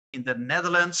in the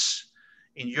Netherlands.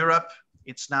 In Europe,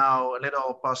 it's now a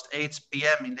little past 8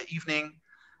 p.m. in the evening.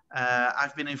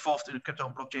 I've been involved in the crypto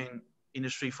and blockchain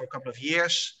industry for a couple of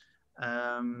years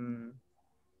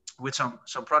with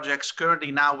some projects.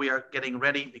 Currently now we are getting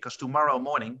ready because tomorrow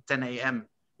morning, 10 a.m.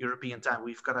 European time,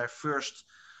 we've got our first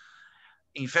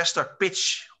investor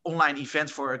pitch online event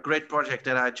for a great project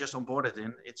that I just onboarded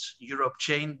in. It's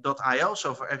europechain.io.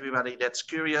 So for everybody that's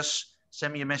curious,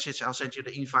 send me a message. I'll send you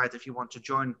the invite if you want to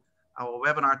join our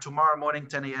webinar tomorrow morning,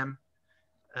 10 a.m.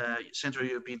 Central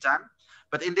European time.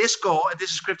 But in this call, and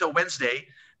this is Crypto Wednesday,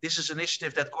 this is an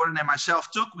initiative that Gordon and myself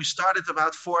took. We started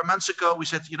about 4 months ago. We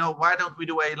said, you know, why don't we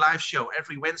do a live show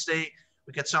every Wednesday?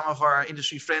 We get some of our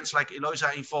industry friends like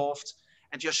Eloisa involved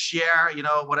and just share, you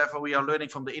know, whatever we are learning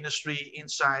from the industry,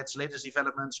 insights, latest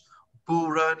developments, bull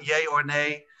run, yay or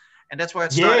nay. And that's where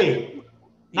it started. Yay.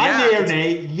 Not yay or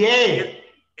nay, yay.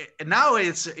 And now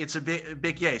it's a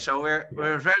big yay. So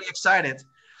we're very excited.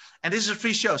 And this is a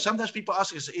free show. Sometimes people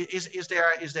ask, is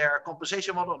there a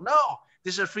compensation model? No,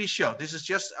 this is a free show. This is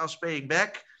just us paying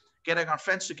back, getting our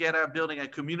friends together, building a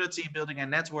community, building a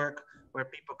network where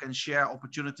people can share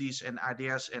opportunities and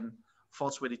ideas and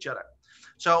thoughts with each other.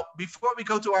 So before we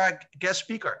go to our guest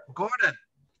speaker, Gordon,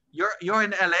 you're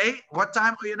in LA. What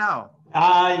time are you now?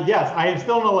 Yes, I am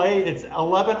still in LA. It's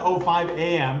 11:05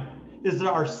 a.m. This is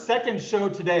our second show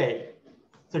today.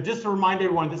 So just to remind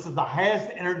everyone, this is the highest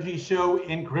energy show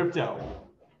in crypto.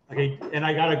 Okay, and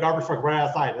I got a garbage truck right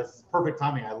outside. That's perfect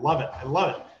timing. I love it. I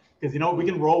love it because, you know, we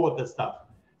can roll with this stuff.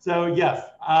 So yes,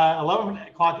 11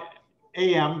 o'clock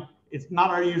a.m. It's not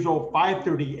our usual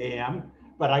 5:30 a.m.,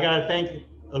 but I got to thank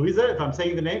Eloisa, if I'm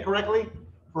saying the name correctly,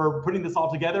 for putting this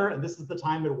all together. And this is the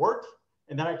time it worked.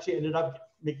 And that actually ended up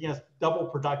making us double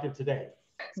productive today.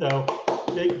 So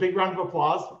big round of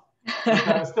applause. If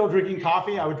I was still drinking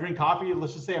coffee, I would drink coffee.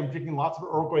 Let's just say I'm drinking lots of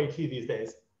Earl Grey tea these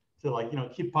days to, like, you know,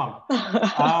 keep pumped.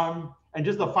 And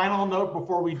just a final note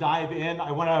before we dive in,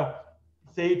 I want to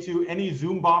say to any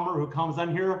Zoom bomber who comes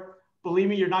on here, believe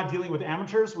me, you're not dealing with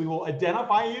amateurs. We will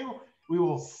identify you. We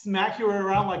will smack you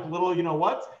around like little, you know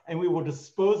what, and we will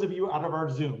dispose of you out of our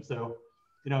Zoom. So,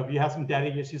 you know, if you have some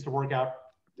daddy issues to work out,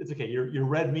 it's okay. You're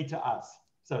red meat to us.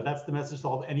 So that's the message to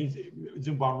all any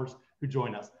Zoom bombers who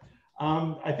join us.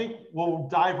 I think we'll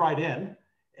dive right in.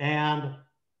 And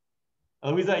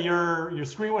Eloisa, your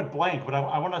screen went blank, but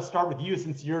I want to start with you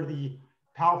since you're the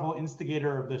powerful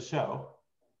instigator of this show.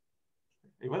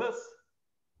 Are you with us?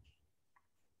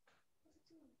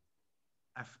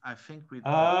 I think we.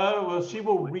 Well, she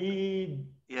will read.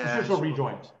 Yeah, she'll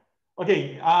rejoin.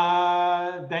 Okay,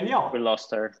 Danielle. We lost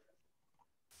her.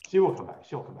 She will come back.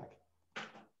 She'll come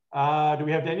back. Do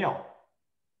we have Danielle?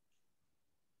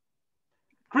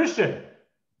 Christian,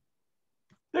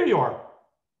 there you are.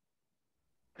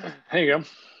 There you go.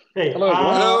 Hey, hello,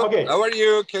 hello. Okay. How are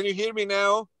you? Can you hear me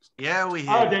now? Yeah, we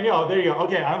hear. Oh, Danielle, there you go.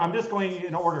 Okay, I'm just going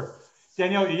in order.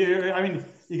 Danielle, I mean,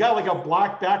 you got like a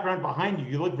black background behind you.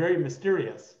 You look very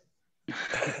mysterious.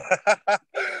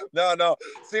 No,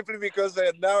 simply because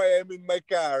now I am in my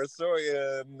car. So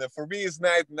for me, it's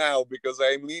night now because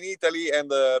I'm in Italy and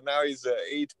now it's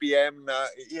 8 p.m.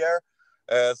 here.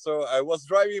 So I was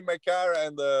driving my car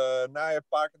and now I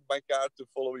parked my car to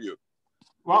follow you.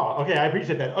 Wow, okay, I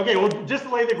appreciate that. Okay, well, just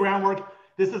to lay the groundwork,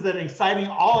 this is an exciting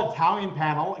all-Italian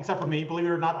panel, except for me. Believe it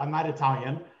or not, I'm not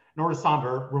Italian, nor is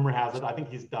Sander, rumor has it. I think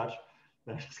he's Dutch.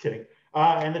 No, just kidding.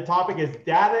 And the topic is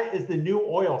data is the new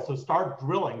oil, so start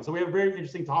drilling. So we have a very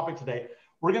interesting topic today.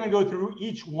 We're gonna go through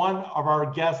each one of our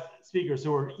guest speakers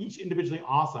who are each individually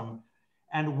awesome,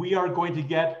 and we are going to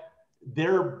get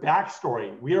their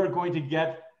backstory. We are going to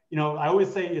get, you know, I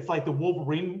always say it's like the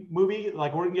Wolverine movie,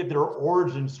 like we're gonna get their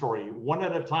origin story one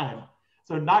at a time.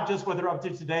 So not just what they're up to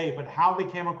today, but how they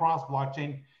came across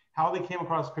blockchain, how they came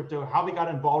across crypto, how they got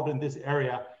involved in this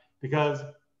area, because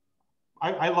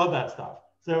I love that stuff.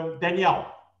 So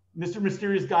Danielle, Mr.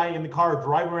 Mysterious Guy in the car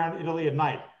driving around Italy at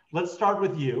night. Let's start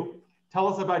with you. Tell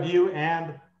us about you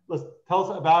and tell us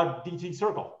about DT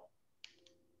Circle.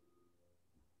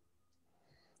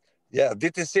 Yeah,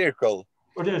 DT Circle.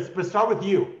 But start with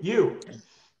you.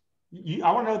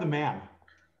 I want to know the man.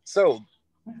 So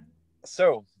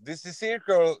DT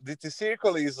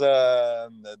Circle is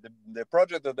the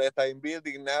project that I'm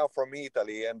building now from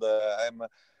Italy, and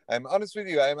I'm honest with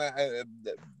you.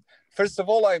 First of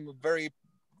all, I'm very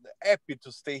happy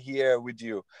to stay here with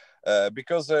you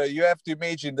because you have to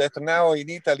imagine that now in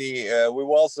Italy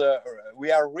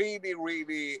we are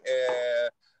really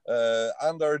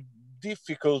under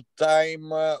difficult time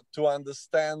to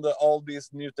understand all these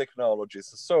new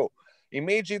technologies. So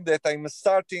imagine that I'm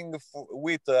starting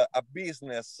with a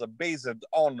business based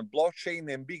on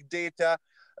blockchain and big data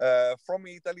from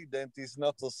Italy, that is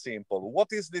not so simple.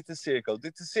 What is DT Circle?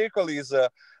 DT Circle is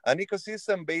an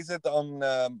ecosystem based on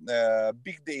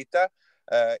big data.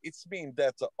 It's mean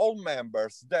that all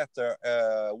members that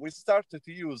will start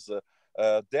to use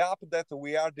the app that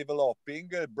we are developing,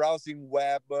 browsing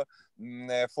web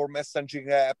for messaging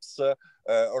apps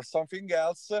or something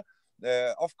else,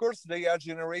 of course, they are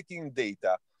generating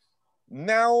data.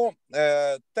 Now,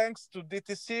 thanks to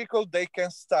DT Circle, they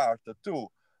can start to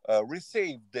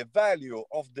receive the value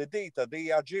of the data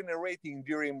they are generating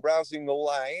during browsing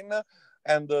online,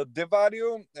 and the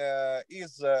value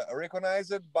is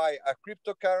recognized by a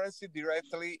cryptocurrency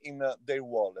directly in their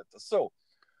wallet. So,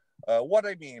 what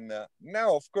I mean,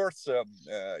 now, of course,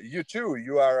 you too,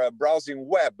 you are browsing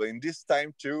web in this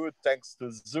time too, thanks to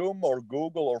Zoom or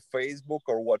Google or Facebook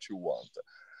or what you want.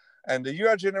 And you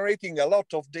are generating a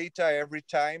lot of data every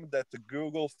time that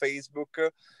Google, Facebook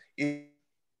is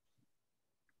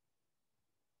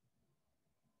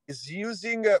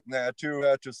using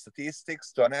to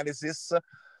statistics, to analysis.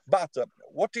 But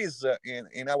what is,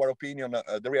 in our opinion,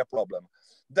 the real problem?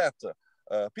 That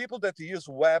people that use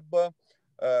web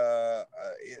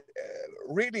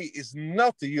really is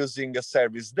not using a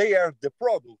service. They are the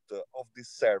product of this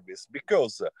service,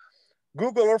 because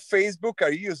Google or Facebook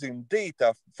are using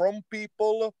data from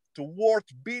people to worth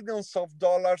billions of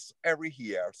dollars every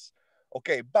year.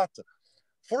 Okay, but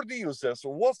for the users,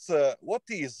 what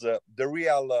is the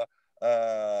real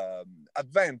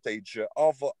advantage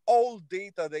of all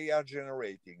data they are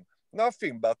generating?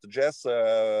 Nothing but just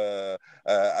an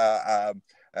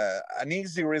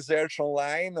easy research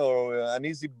online or an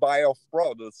easy buy of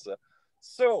products.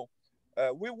 So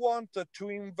we want to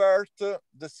invert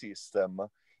the system.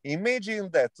 Imagine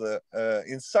that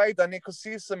inside an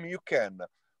ecosystem you can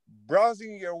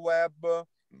browsing your web,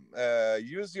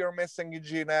 use your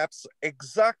messaging apps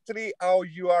exactly how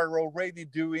you are already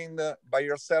doing by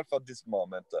yourself at this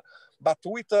moment, but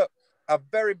with a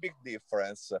very big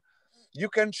difference. You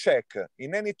can check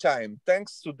in any time,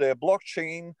 thanks to the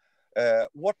blockchain,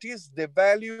 what is the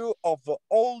value of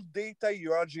all data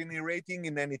you are generating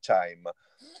in any time.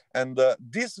 And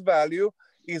this value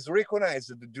is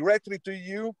recognized directly to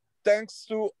you thanks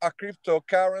to a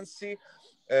cryptocurrency,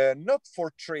 not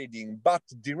for trading, but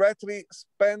directly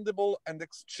spendable and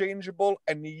exchangeable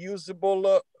and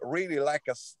usable, really like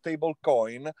a stable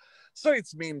coin. So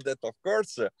it's mean that, of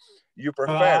course, you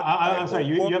prefer. I'm sorry,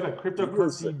 you have a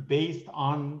cryptocurrency based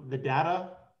on the data,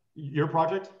 your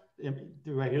project?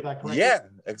 Do I hear that correctly? Yeah,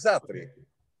 exactly. Okay.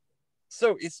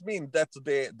 So it's mean that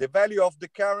the value of the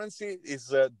currency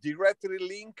is directly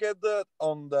linked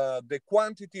on the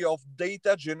quantity of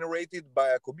data generated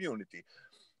by a community.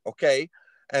 Okay,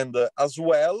 and as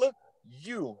well,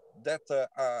 you that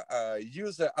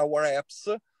use our apps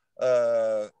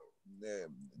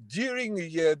during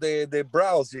the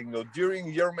browsing or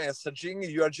during your messaging,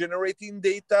 you are generating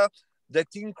data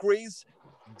that increase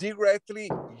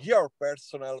directly your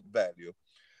personal value.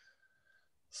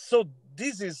 So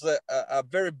this is a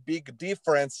very big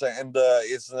difference, and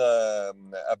is a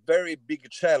very big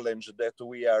challenge that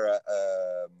we are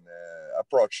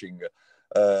approaching.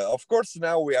 Of course,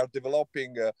 now we are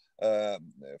developing,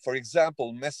 for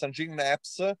example, messaging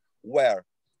apps where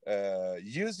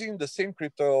using the same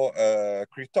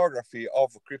cryptography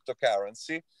of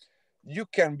cryptocurrency, you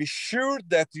can be sure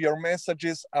that your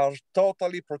messages are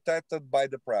totally protected by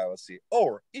the privacy.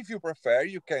 Or if you prefer,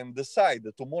 you can decide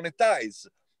to monetize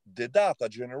the data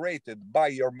generated by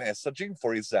your messaging,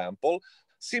 for example,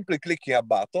 simply clicking a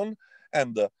button,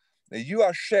 and you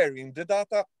are sharing the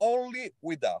data only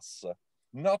with us,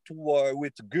 not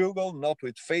with Google, not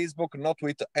with Facebook, not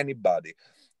with anybody,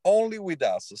 only with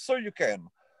us. So you can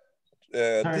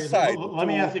decide. Let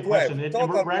me ask you a question.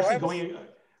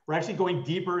 We're actually going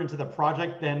deeper into the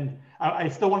project than I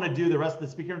still want to do the rest of the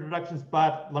speaker introductions,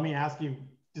 but let me ask you,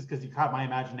 just because you caught my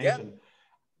imagination, yeah.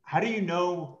 How do you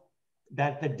know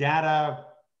that the data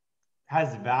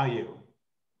has value?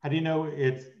 How do you know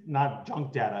it's not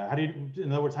junk data? How do you,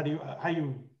 in other words, how do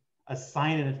you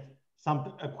assign it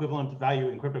some equivalent value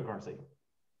in cryptocurrency?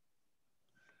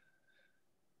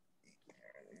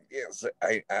 Yes,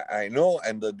 I know,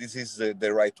 and this is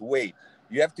the right way.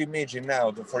 You have to imagine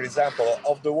now, for example,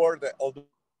 of the world,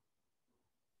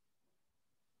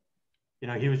 you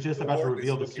know, he was just about to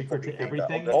reveal the secret to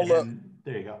everything, and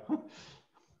there you go.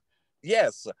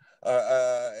 Yes,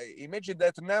 imagine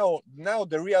that now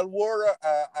the real war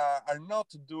are not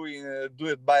do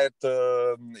it by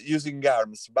using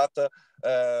arms, but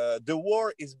the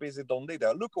war is based on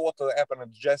data. Look what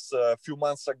happened just a few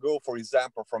months ago, for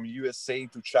example, from USA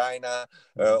to China,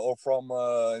 or from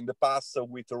in the past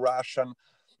with Russian.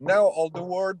 Now all the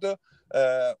world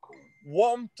uh,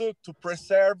 want to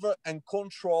preserve and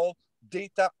control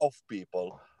data of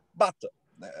people. But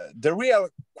the real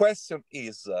question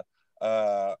is,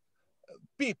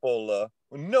 people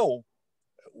know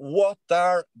what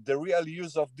are the real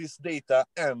use of this data?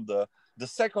 And the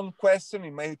second question,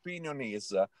 in my opinion,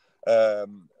 is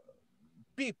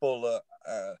people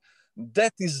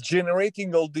that is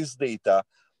generating all this data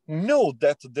know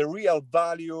that the real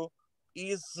value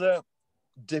is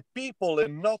the people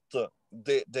and not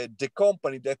the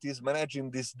company that is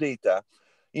managing this data.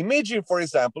 Imagine, for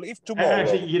example, if tomorrow...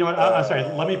 Actually, you know what? I'm sorry.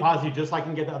 Let me pause you just so I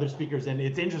can get the other speakers in.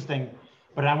 It's interesting,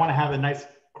 but I want to have a nice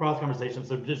cross conversation.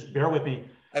 So just bear with me.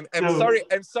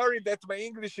 I'm sorry that my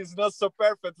English is not so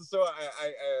perfect. So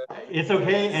it's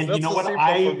okay. And you know what?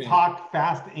 I talk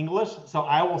fast English, so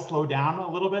I will slow down a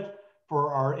little bit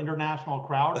for our international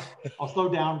crowd. I'll slow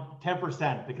down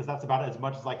 10% because that's about as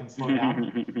much as I can slow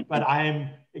down. But I'm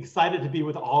excited to be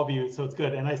with all of you, so it's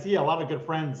good. And I see a lot of good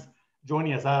friends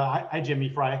joining us. Hi, Jimmy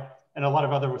Fry, and a lot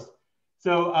of others.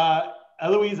 So,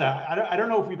 Eloisa, I don't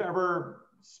know if we've ever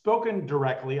spoken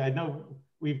directly. I know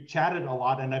we've chatted a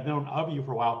lot, and I've known of you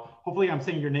for a while. Hopefully, I'm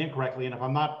saying your name correctly, and if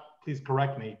I'm not, please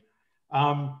correct me.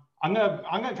 I'm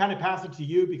gonna kind of pass it to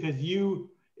you because you,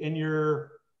 in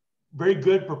your very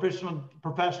good professional,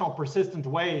 persistent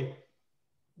way,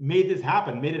 made this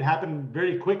happen. Made it happen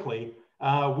very quickly.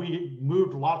 We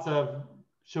moved lots of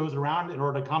shows around in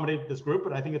order to accommodate this group,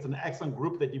 but I think it's an excellent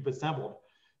group that you've assembled.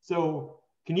 So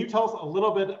can you tell us a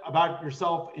little bit about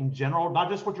yourself in general, not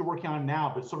just what you're working on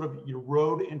now, but sort of your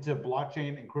road into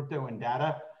blockchain and crypto and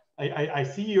data? I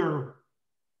see you're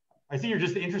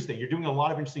just interesting. You're doing a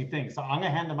lot of interesting things. So I'm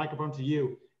gonna hand the microphone to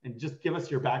you and just give us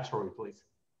your backstory, please.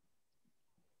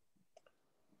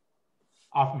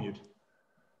 Off mute.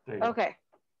 There you go. Okay.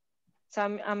 So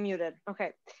I'm muted.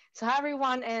 Okay. So hi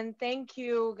everyone, and thank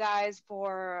you guys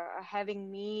for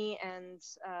having me and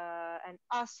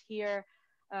us here.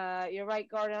 You're right,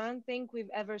 Gordon. I don't think we've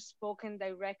ever spoken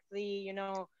directly, you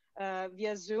know,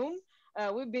 via Zoom.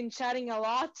 We've been chatting a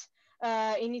lot.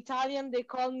 In Italian, they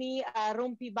call me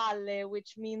rompiballe,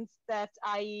 which means that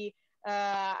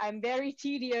I'm very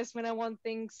tedious when I want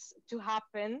things to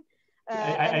happen.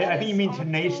 I think you mean also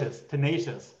tenacious.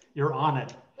 Tenacious. You're on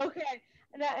it. Okay.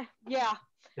 Yeah.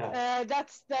 Yeah.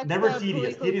 That's never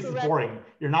tedious. Tedious is boring.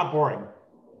 You're not boring.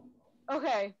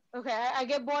 Okay. Okay. I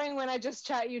get boring when I just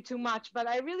chat you too much, but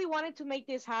I really wanted to make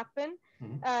this happen,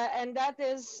 and that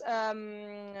is how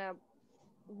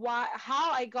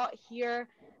I got here,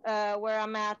 where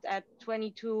I'm at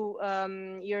 22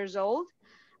 years old.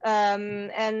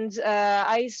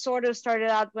 I sort of started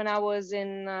out when I was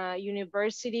in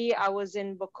university. I was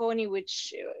in Bocconi,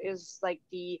 which is like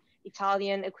the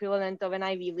Italian equivalent of an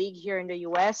Ivy League here in the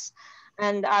US.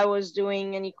 And I was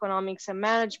doing an economics and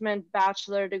management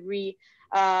bachelor degree,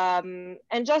 and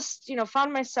just, you know,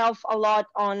 found myself a lot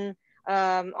on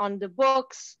the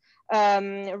books,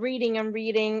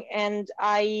 reading. And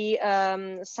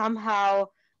I somehow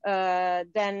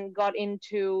then got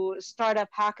into startup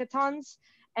hackathons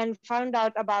and found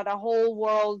out about a whole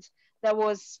world that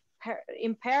was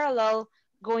in parallel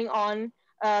going on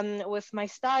with my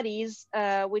studies,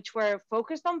 which were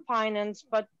focused on finance,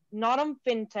 but not on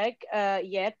fintech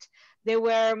yet. They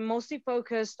were mostly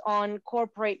focused on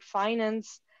corporate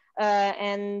finance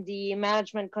and the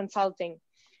management consulting.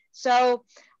 So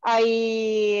I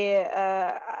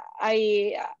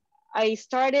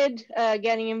started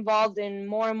getting involved in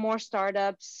more and more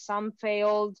startups. Some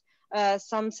failed,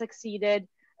 some succeeded.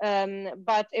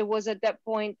 But it was at that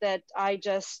point that I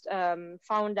just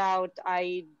found out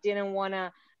I didn't want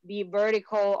to be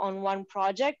vertical on one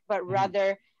project, but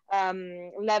rather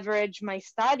leverage my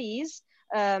studies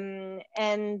and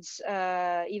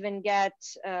even get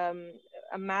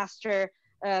a master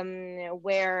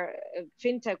where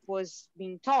fintech was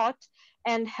being taught,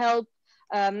 and help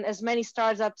as many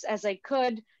startups as I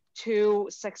could to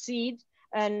succeed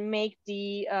and make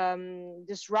the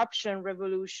disruption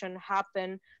revolution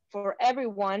happen for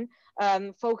everyone,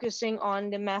 focusing on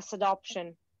the mass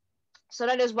adoption. So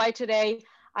that is why today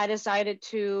I decided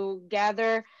to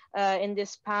gather in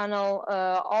this panel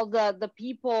all the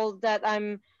people that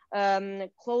I'm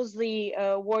closely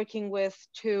working with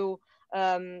to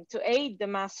aid the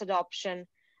mass adoption,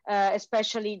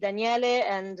 especially Daniele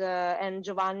and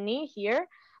Giovanni here.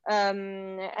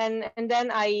 And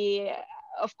then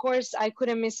of course, I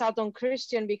couldn't miss out on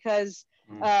Christian because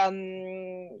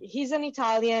he's an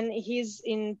Italian. He's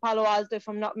in Palo Alto, if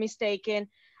I'm not mistaken,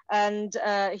 and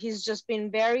he's just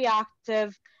been very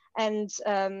active. And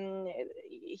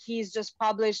he's just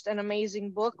published an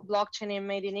amazing book, Blockchain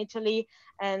Made in Italy.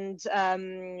 And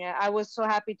I was so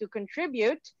happy to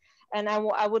contribute. and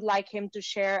I would like him to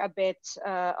share a bit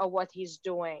of what he's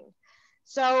doing.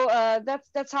 So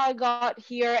that's how I got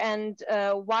here. And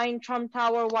why in Trump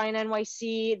Tower, why in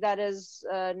NYC? That is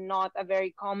not a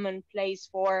very common place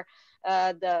for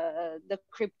the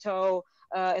crypto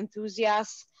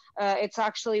enthusiasts. It's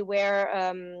actually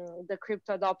where the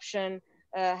crypto adoption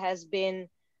has been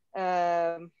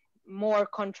more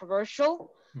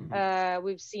controversial.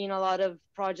 We've seen a lot of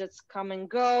projects come and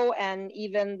go, and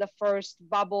even the first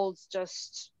bubbles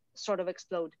just sort of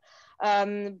explode.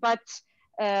 But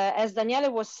as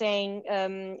Daniele was saying,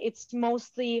 it's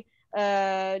mostly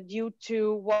due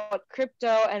to what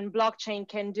crypto and blockchain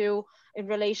can do in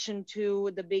relation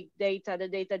to the big data, the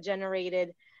data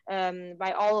generated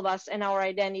by all of us and our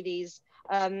identities.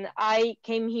 I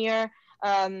came here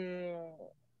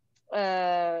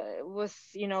with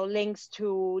links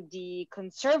to the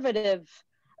conservative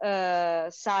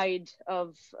side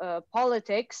of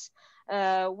politics,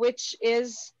 which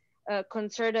is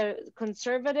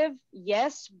conservative,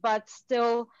 yes, but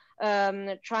still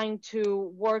trying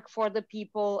to work for the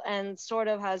people, and sort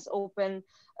of has opened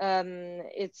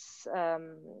its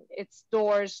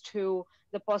doors to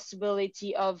the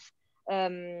possibility of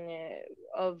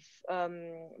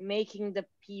making the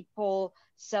people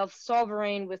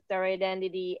self-sovereign with their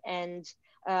identity and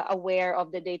aware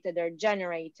of the data they're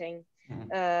generating.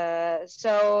 And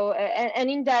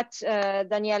in that,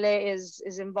 Daniele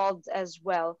is involved as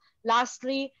well.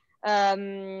 Lastly,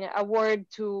 a word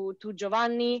to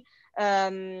Giovanni.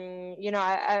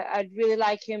 I'd really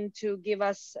like him to give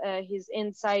us his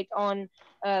insight on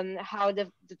how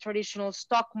the traditional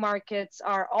stock markets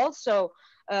are also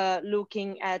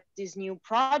looking at these new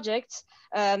projects.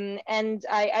 And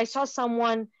I saw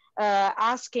someone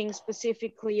asking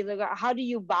specifically, like, how do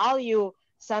you value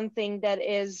something that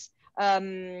is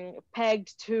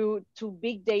pegged to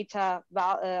big data,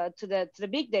 to the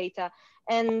big data?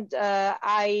 And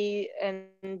I,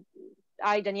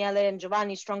 Daniele, and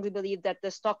Giovanni strongly believe that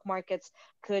the stock markets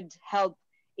could help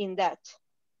in that.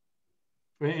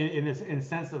 In a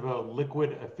sense of a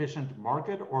liquid, efficient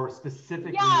market, or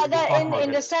specifically? Yeah, that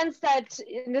in the sense that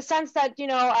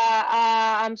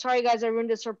I'm sorry guys, I ruined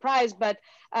the surprise, but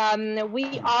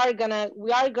we are gonna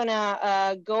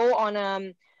go on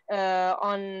an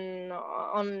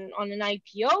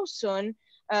IPO soon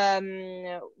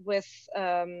with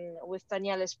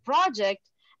Daniele's project,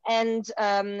 and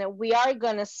we are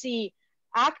gonna see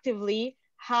actively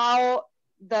how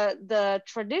the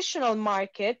traditional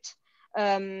market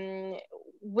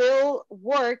will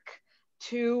work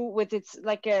with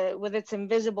its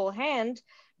invisible hand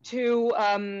to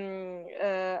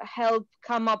help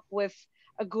come up with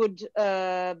a good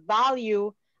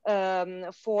value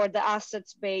for the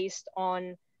assets based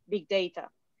on big data.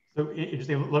 So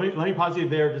interesting. Let me pause you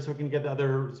there just so we can get the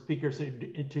other speakers to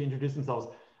introduce themselves.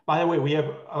 By the way, we have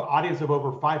an audience of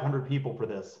over 500 people for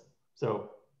this.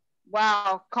 So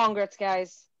wow, congrats,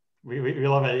 guys. We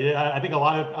love it. Yeah, I think a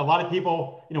lot of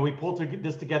people, we pulled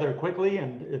this together quickly,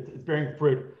 and it's bearing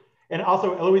fruit. And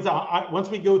also, Eloisa, once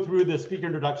we go through the speaker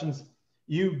introductions,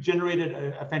 you generated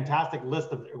a fantastic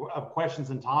list of questions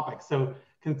and topics. So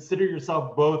consider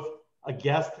yourself both a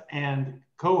guest and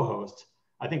co-host.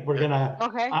 I think we're gonna.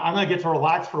 Okay. I'm gonna get to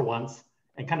relax for once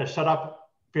and kind of shut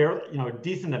up a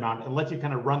decent amount and let you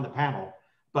kind of run the panel.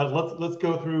 But let's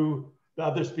go through the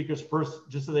other speakers first,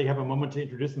 just so they have a moment to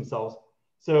introduce themselves.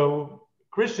 So,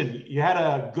 Christian, you had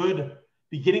a good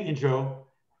beginning intro.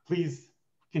 Please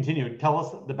continue. Tell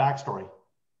us the backstory.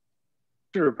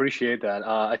 Sure, appreciate that.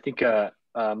 I think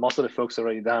most of the folks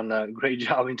already done a great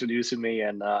job introducing me,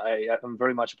 and I'm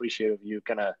very much appreciative of you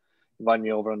kind of inviting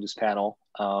me over on this panel.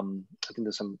 I think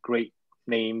there's some great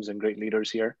names and great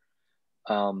leaders here.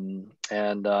 I'm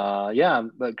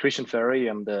Christian Ferri.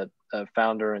 I'm the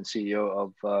founder and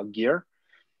CEO of Gear,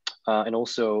 and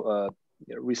also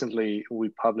recently we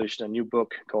published a new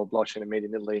book called Blockchain Made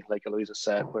in Italy, like Eloisa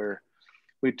said, where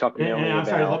we talked mainly I'm about...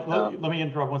 sorry, let me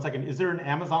interrupt 1 second. Is there an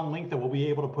Amazon link that we'll be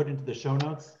able to put into the show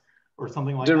notes or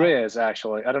something like that? There is,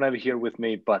 actually. I don't have it here with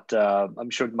me, but I'm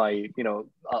sure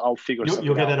I'll figure something out.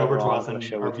 You'll get that over to us and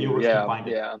our viewers can find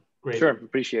it. Yeah, great. Sure,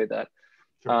 appreciate that.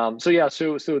 Sure.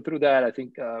 So through that, I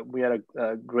think we had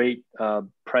a great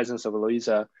presence of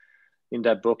Eloisa in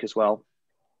that book as well.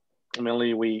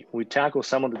 Mainly, we tackle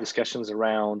some of the discussions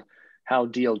around how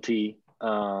DLT,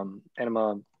 and I'm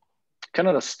a kind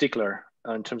of a stickler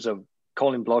in terms of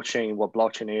calling blockchain what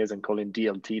blockchain is and calling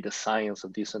DLT the science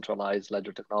of decentralized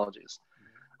ledger technologies.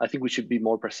 I think we should be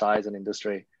more precise in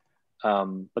industry,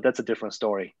 but that's a different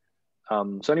story.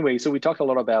 So we talked a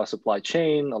lot about supply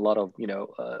chain, a lot of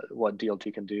what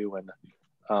DLT can do, and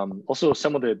also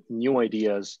some of the new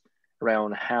ideas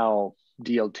around how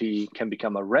DLT can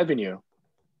become a revenue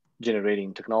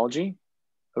generating technology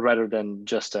rather than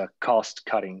just a cost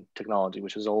cutting technology,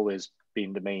 which has always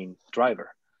been the main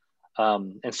driver.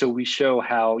 And so we show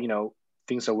how,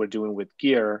 things that we're doing with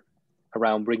gear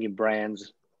around bringing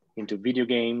brands into video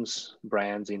games,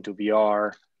 brands into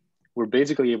VR. We're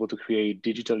basically able to create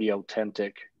digitally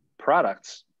authentic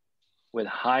products with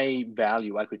high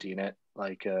value equity in it,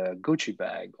 like a Gucci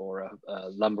bag or a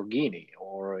Lamborghini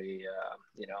or a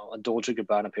Dolce &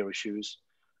 Gabbana pair of shoes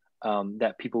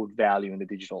that people would value in the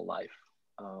digital life.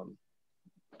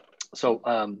 So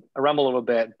I ramble a little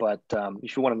bit, but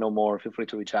if you want to know more, feel free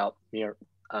to reach out here.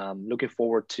 Looking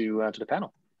forward to the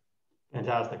panel.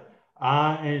 Fantastic.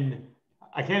 And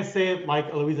I can't say it like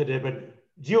Eloisa did, but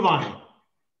Giovanni.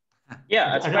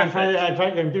 Yeah,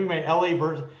 I'm doing my LA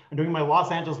version. I'm doing my Los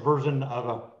Angeles version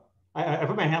of I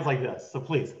put my hands like this, so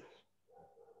please.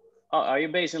 Oh, are you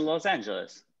based in Los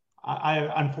Angeles?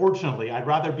 Unfortunately, I'd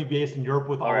rather be based in Europe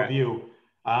with all of you,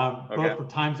 Okay. both for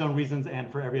time zone reasons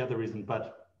and for every other reason,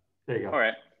 but there you go. All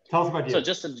right. Tell us about you. So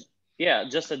just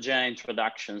a general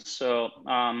introduction. So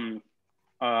I'm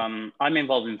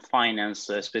involved in finance,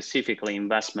 specifically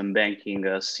investment banking,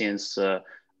 since 10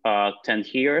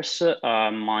 years.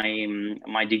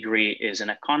 My degree is in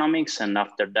economics, and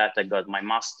after that I got my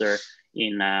master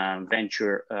in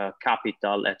venture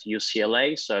capital at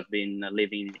UCLA. So I've been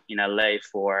living in LA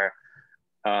for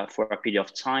a period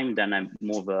of time. Then I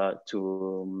moved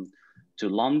to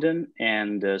London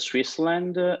and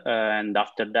Switzerland, and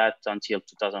after that until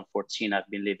 2014 I've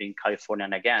been living in California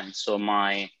again. So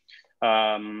my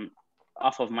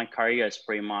half of my career is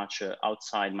pretty much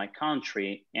outside my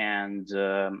country, and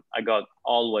I got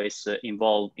always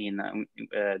involved in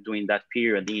during that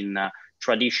period in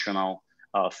traditional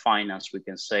finance, we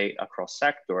can say, across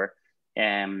sector,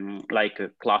 like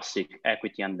classic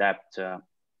equity and debt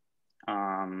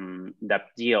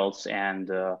deals and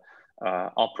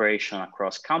operation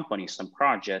across companies and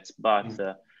projects. But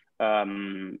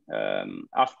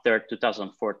after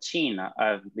 2014,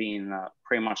 I've been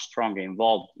pretty much strongly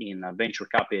involved in venture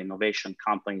capital innovation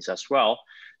companies as well.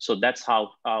 So that's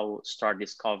how I'll start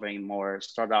discovering more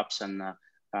startups and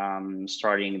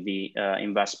starting the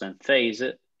investment phase.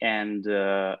 And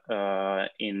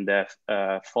in the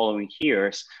following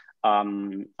years,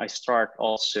 I start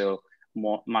also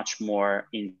much more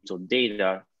into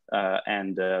data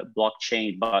and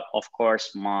blockchain, but of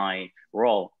course my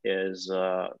role is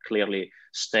clearly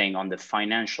staying on the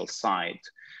financial side.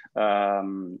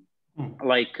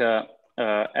 Like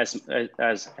as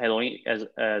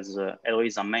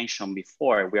Eloisa mentioned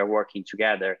before, we are working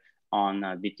together on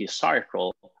DT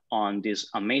Circle on these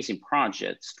amazing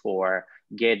projects for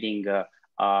getting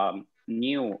a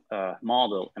new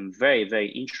model, and very, very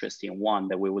interesting one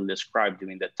that we will describe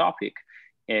during the topic,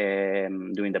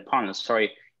 during the panel,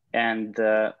 sorry. And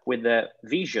with the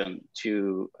vision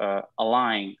to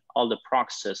align all the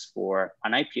process for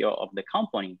an IPO of the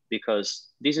company, because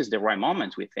this is the right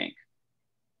moment, we think.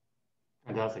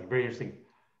 Fantastic, very interesting.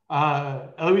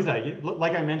 Eloisa,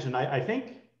 like I mentioned, I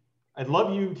think I'd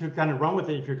love you to kind of run with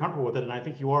it if you're comfortable with it, and I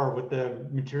think you are with the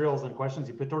materials and questions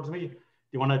you put towards me. Do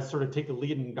you want to sort of take the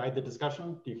lead and guide the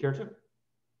discussion? Do you care to?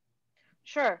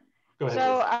 Sure. Go ahead.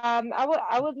 So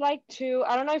I would like to,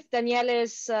 I don't know if Daniele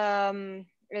is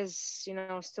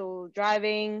still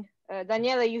driving.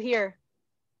 Daniele, you here?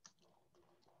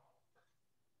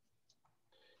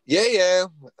 Yeah,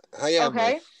 I am.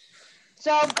 Okay.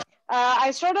 So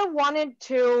I sort of wanted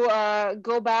to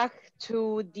go back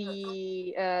to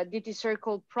the DT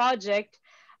Circle project,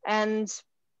 and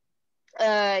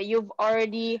you've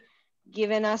already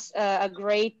given us a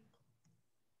great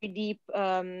deep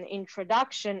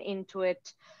introduction into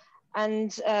it.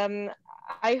 And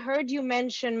I heard you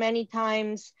mention many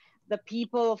times the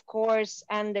people, of course,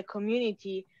 and the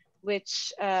community,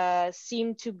 which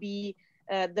seem to be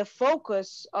the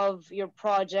focus of your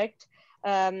project,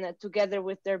 together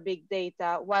with their big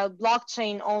data, while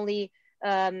blockchain only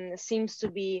seems to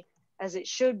be, as it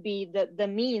should be, the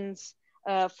means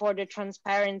for the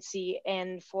transparency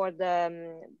and for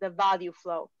the value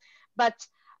flow. But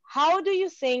how do you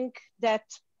think that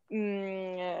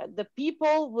the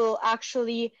people will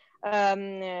actually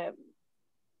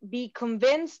be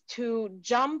convinced to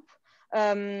jump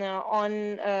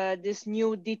on this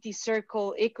new DT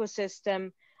Circle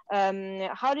ecosystem?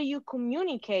 How do you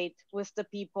communicate with the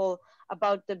people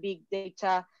about the big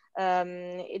data?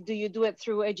 Do you do it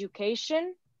through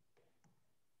education?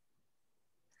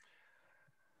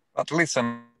 But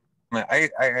listen,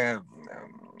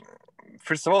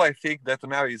 first of all, I think that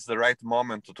now is the right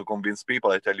moment to convince people.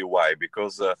 I tell you why,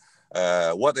 because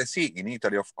What I see in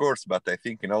Italy, of course, but I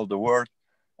think in all the world,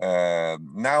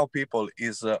 now people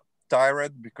is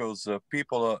tired because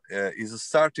people is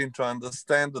starting to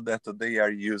understand that they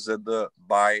are used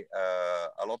by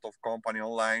a lot of company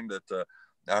online that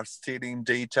are stealing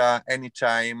data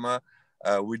anytime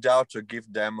without to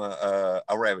give them a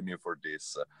revenue for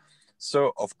this.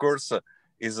 So of course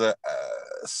is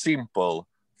simple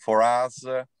for us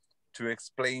to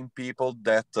explain people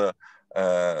that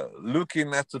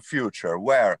looking at the future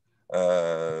where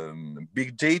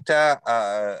big data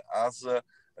as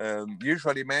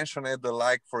usually mentioned,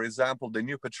 like for example the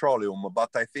new petroleum, but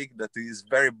I think that is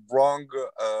very wrong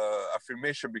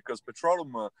affirmation because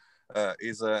petroleum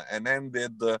is an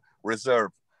ended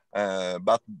reserve.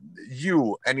 But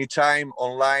you anytime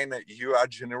online you are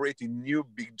generating new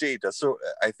big data, so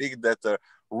I think that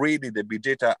really the big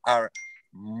data are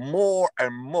more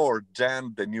and more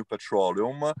than the new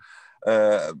petroleum.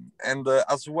 And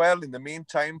as well, in the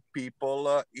meantime,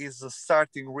 people is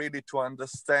starting really to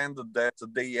understand that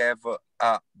they have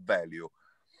a value.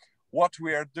 What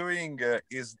we are doing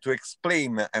is to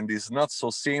explain, and it's not so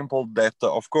simple, that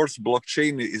of course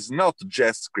blockchain is not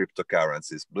just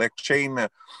cryptocurrencies. Blockchain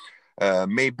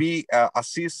may be a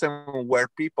system where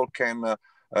people can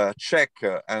check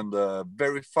and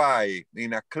verify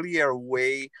in a clear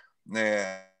way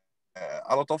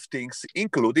a lot of things,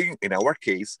 including, in our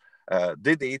case,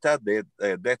 the data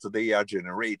that they are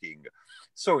generating.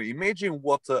 So imagine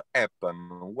what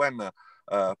happens when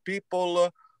people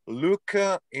look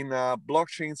in a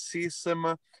blockchain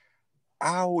system,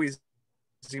 how is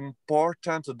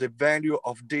important the value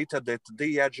of data that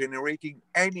they are generating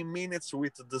any minutes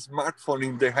with the smartphone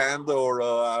in the hand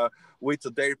or with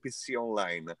their PC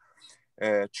online.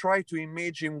 Try to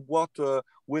imagine what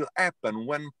will happen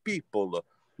when people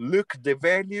look the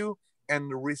value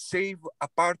and receive a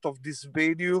part of this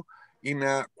value in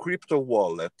a crypto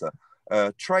wallet.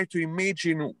 Try to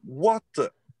imagine what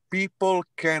people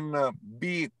can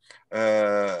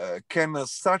can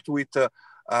start with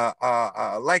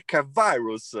like a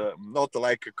virus, not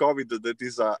like COVID that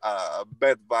is a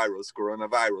bad virus,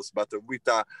 coronavirus, but with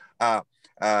a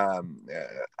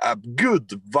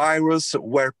good virus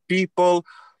where people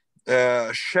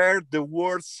share the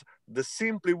words, the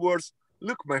simple words.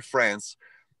 Look, my friends,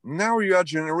 now you are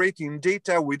generating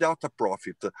data without a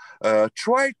profit.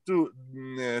 Try to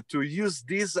use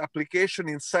this application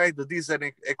inside this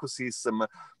ecosystem,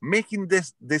 making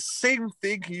this the same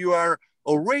thing you are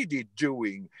already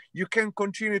doing. You can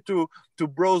continue to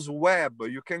browse web,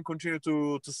 you can continue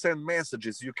to send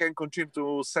messages, you can continue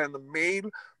to send mail,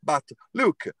 but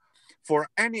look, for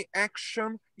any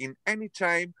action in any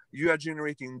time, you are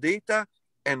generating data,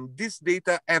 and this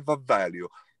data have a value.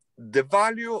 The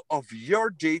value of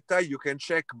your data you can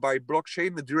check by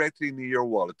blockchain directly in your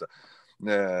wallet.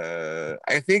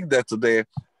 I think that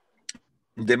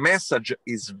the message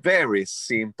is very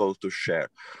simple to share.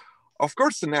 Of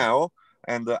course now,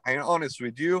 and I'm honest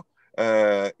with you,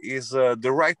 is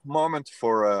the right moment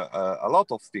for a lot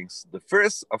of things. The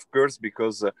first, of course,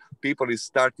 because people is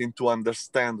starting to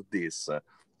understand this.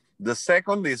 The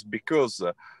second is because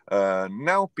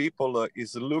now people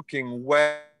is looking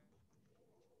web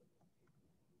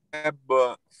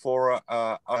for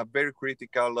a very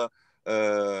critical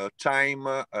time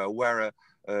where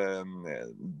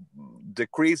the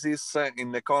crisis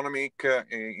in economic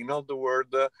in all the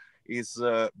world is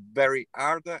very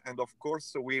hard, and of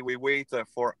course we wait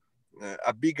for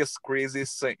a biggest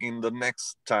crisis in the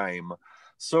next time.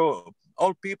 So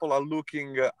all people are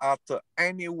looking at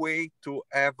any way to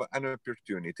have an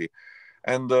opportunity,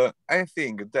 and I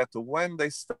think that when they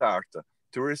start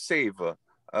to receive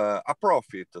a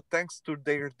profit thanks to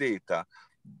their data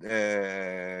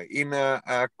in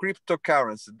a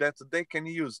cryptocurrency that they can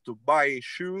use to buy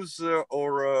shoes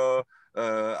or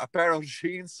a pair of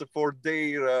jeans for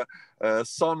their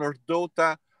son or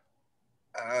daughter,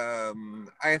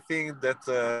 I think that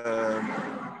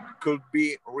could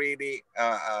be really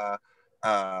a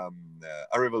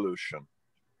revolution.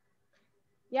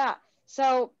 Yeah,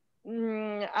 so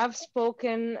I've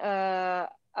spoken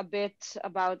a bit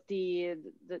about the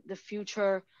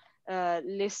future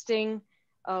listing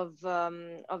of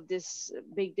this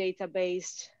big data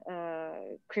based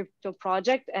crypto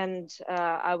project, and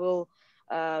I will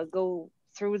go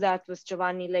through that with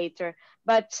Giovanni later.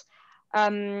 But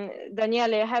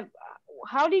Daniele,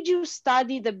 how did you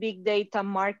study the big data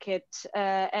market,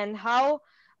 and how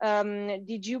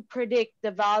did you predict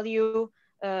the value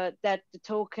that the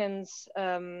tokens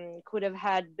could have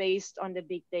had based on the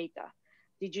big data?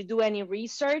 Did you do any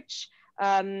research?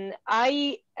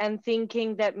 I am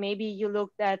thinking that maybe you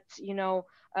looked at,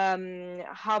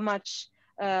 how much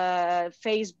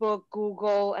Facebook,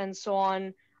 Google, and so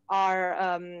on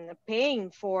are paying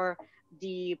for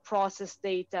the processed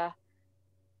data.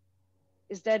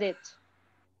 Is that it?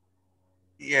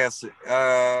 Yes.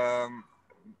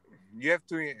 You have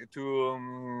to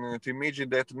imagine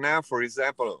that now, for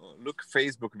example, look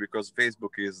Facebook, because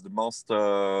Facebook is the most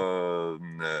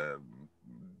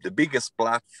the biggest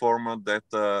platform that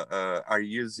are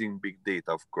using big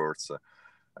data, of course.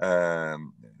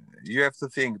 You have to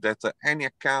think that any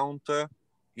account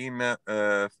in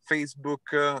Facebook,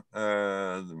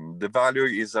 the value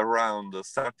is around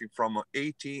starting from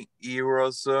 80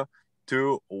 euros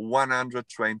to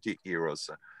 120 euros.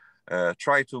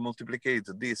 Try to multiply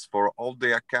this for all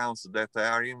the accounts that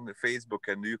are in Facebook,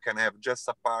 and you can have just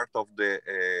a part of the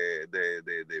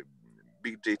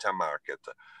big data market.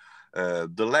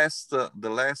 The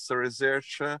last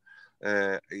research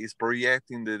is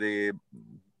projecting the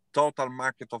total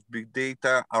market of big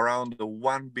data around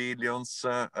 1 billion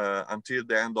until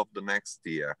the end of the next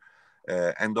year.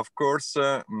 And of course,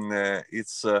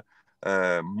 it's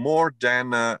more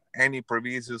than any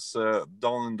previous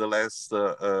done in the last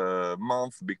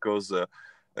month, because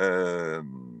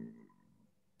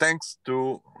thanks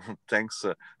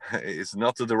is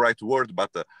not the right word,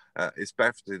 but it's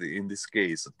perfect in this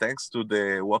case. Thanks to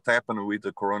what happened with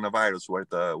the coronavirus,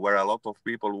 where a lot of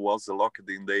people was locked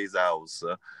in their house,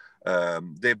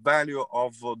 the value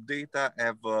of data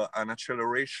have an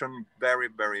acceleration very,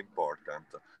 very important.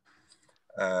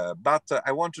 But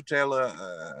I want to tell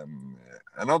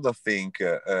another thing.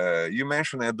 You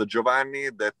mentioned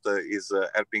Giovanni that is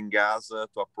helping us to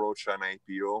approach an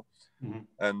IPO. Mm-hmm.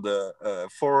 And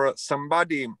for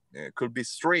somebody, could be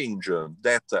strange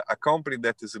that a company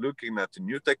that is looking at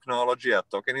new technology, at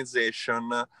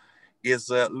tokenization, is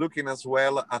looking as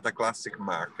well at a classic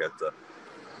market.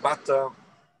 But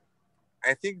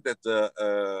I think that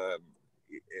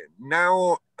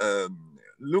now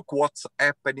look what's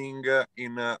happening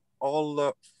in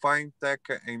all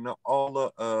fintech, in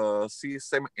all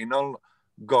system, in all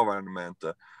government.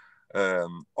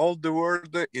 All the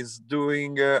world is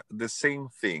doing the same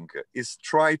thing, is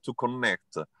try to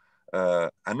connect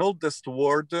an oldest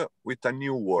word with a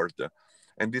new word.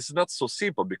 And it's not so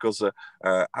simple, because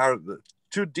are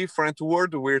two different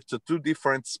words with two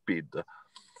different speed.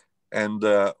 And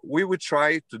we will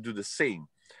try to do the same.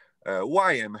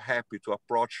 Why I'm happy to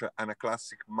approach a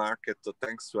classic market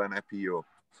thanks to an IPO,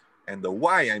 and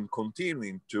why I'm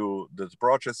continuing to the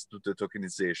process to the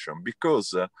tokenization,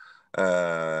 because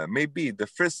maybe the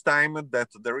first time that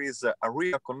there is a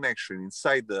real connection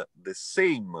inside the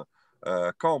same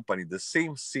company, the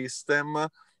same system,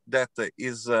 that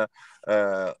is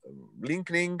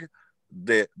linking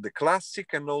the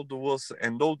classic and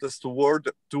oldest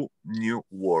word to new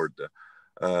word.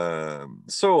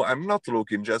 So I'm not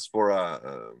looking just for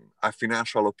a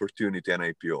financial opportunity, an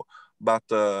IPO, but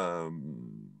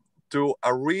to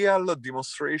a real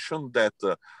demonstration that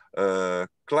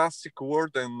classic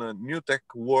word and new tech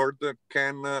word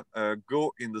can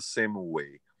go in the same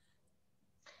way.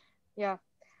 Yeah,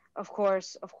 of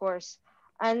course.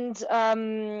 And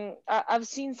I've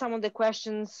seen some of the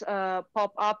questions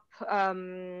pop up.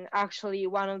 Actually,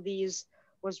 one of these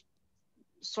was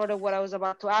sort of what I was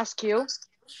about to ask you.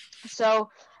 So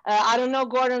I don't know,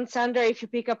 Gordon, Sander, if you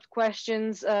pick up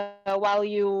questions while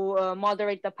you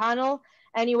moderate the panel.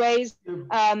 Anyways,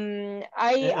 Eloisa,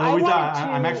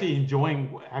 I'm actually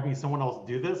enjoying having someone else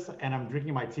do this, and I'm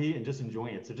drinking my tea and just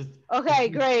enjoying it. So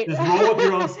great. Just roll with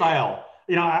your own style.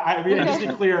 I mean, just to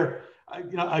be clear,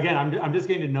 again, I'm just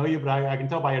getting to know you, but I can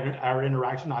tell by our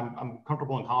interaction, I'm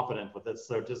comfortable and confident with this.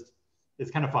 So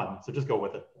it's kind of fun. So just go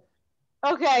with it.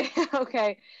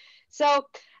 Okay. So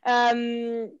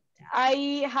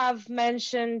I have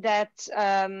mentioned that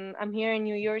I'm here in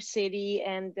New York City,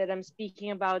 and that I'm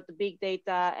speaking about the big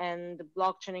data and the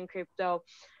blockchain and crypto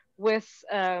with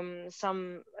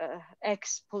some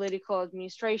ex-political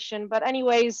administration. But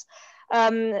anyways,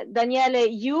 Daniele,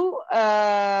 you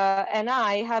and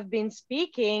I have been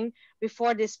speaking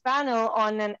before this panel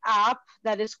on an app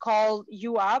that is called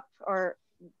UApp, or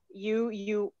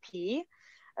UUP.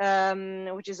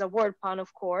 Which is a word pun,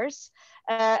 of course.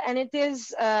 And it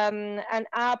is an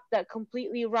app that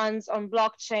completely runs on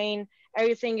blockchain.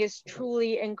 Everything is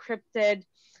truly encrypted.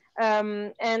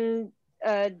 And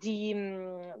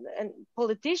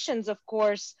politicians, of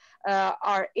course,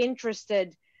 are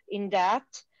interested in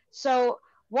that. So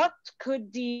what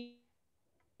could the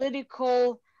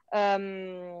political,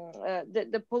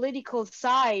 the political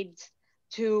side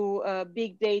to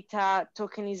big data,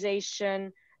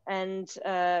 tokenization, and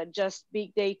just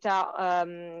big data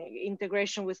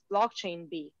integration with blockchain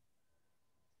be?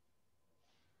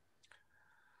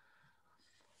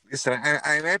 Listen,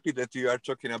 I'm happy that you are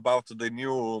talking about the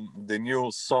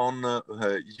new song UP.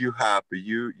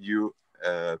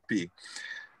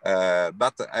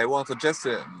 But I want to just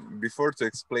before to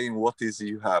explain what is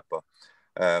UHAP.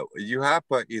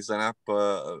 UHAP is an app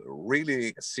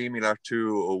really similar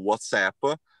to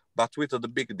WhatsApp, but with the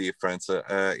big difference.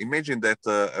 Imagine that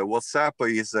WhatsApp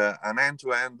is an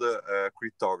end-to-end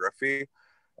cryptography,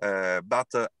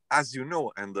 but as you know,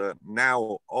 and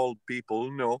now all people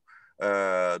know,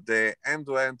 the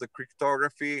end-to-end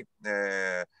cryptography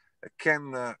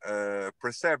can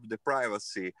preserve the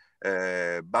privacy,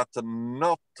 but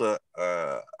not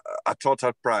a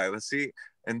total privacy.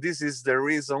 And this is the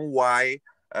reason why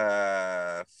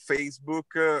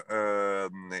Facebook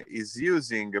is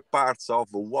using parts of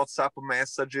WhatsApp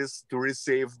messages to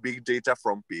receive big data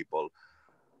from people.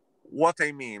 What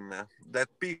I mean, that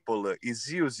people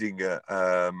is using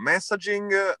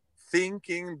messaging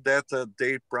thinking that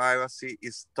their privacy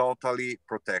is totally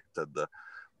protected,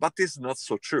 but it's not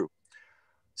so true.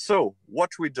 So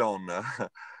what we done,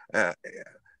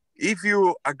 if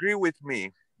you agree with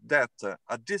me that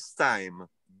at this time,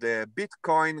 the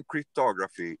Bitcoin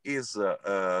cryptography is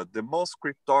the most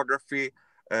cryptography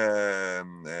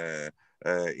in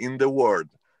the world.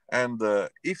 And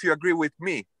if you agree with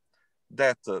me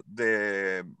that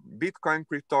the Bitcoin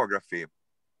cryptography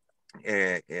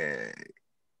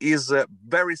is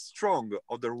very strong,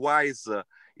 otherwise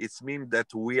it means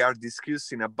that we are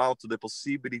discussing about the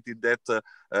possibility that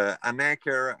an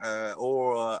hacker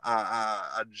or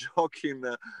a joking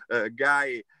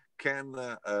guy can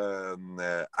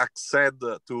access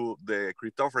to the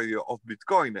cryptography of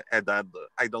Bitcoin, and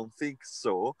I don't think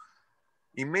so.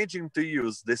 Imagine to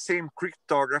use the same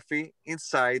cryptography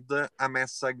inside a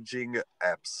messaging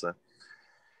apps.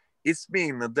 It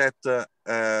means that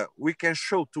we can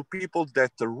show to people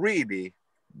that really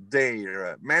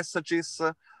their messages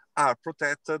are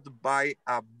protected by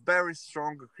a very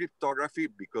strong cryptography,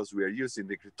 because we are using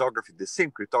the cryptography, the same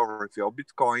cryptography of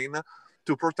Bitcoin,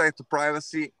 to protect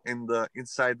privacy and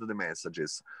inside the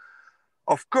messages.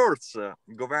 Of course,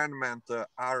 government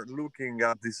are looking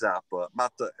at this app,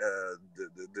 but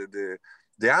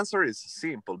the answer is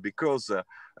simple, because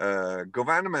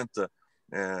government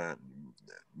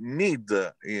need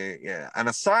an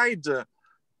aside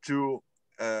to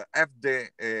have the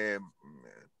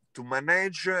to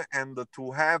manage and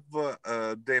to have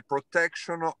the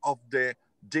protection of the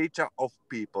data of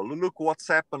people. Look what's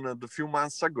happened a few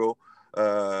months ago.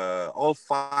 All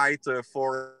fight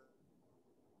for,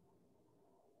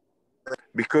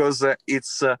 because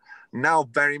it's now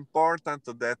very important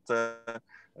that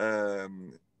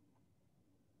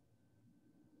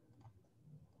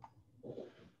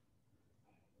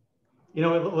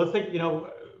let's think,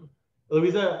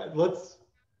 Eloisa, let's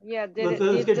get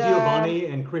Giovanni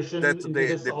and Christian that into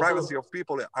this the also. privacy of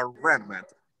people are relevant.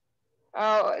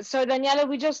 Oh, so Daniele,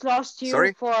 we just lost you.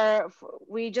 Sorry?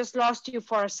 We just lost you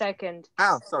for a second.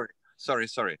 Ah,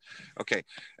 sorry. Okay.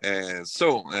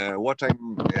 So what I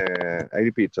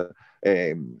repeat.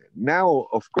 Now,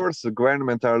 of course, the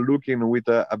government are looking with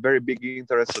a very big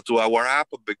interest to our app,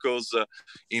 because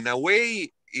in a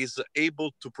way is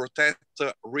able to protect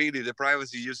really the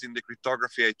privacy using the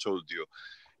cryptography I told you.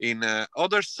 In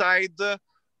other side,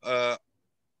 of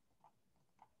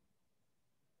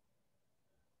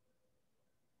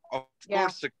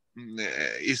course,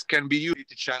 it can be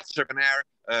used in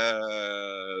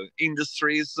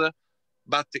industries,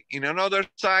 but in another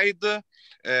side,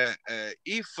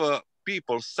 if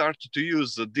people start to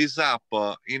use this app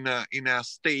in a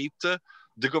state,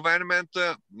 the government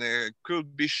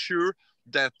could be sure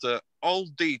that all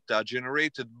data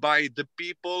generated by the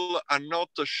people are not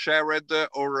shared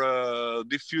or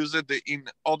diffused in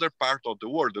other parts of the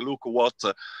world. Look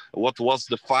what was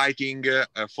the fighting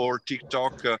for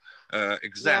TikTok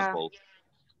example.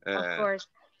 Yeah, of course.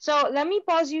 So let me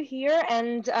pause you here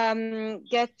and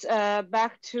get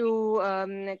back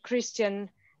to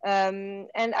Christian. And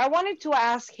I wanted to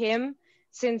ask him,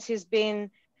 since he's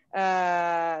been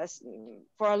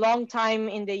for a long time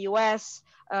in the US,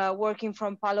 working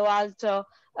from Palo Alto,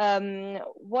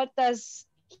 what does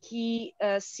he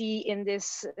see in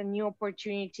this new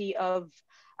opportunity of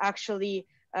actually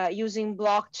using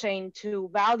blockchain to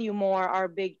value more our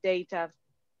big data?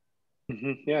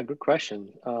 Yeah, good question.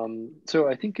 So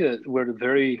I think we're at the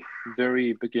very,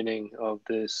 very beginning of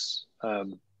this, I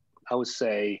would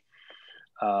say,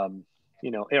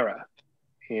 era.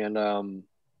 And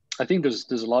I think there's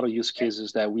a lot of use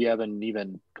cases that we haven't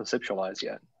even conceptualized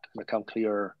yet, become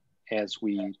clear as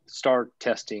we start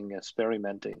testing,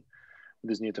 experimenting with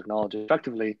this new technology.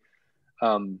 Effectively,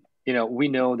 we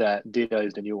know that data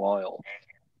is the new oil.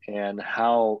 and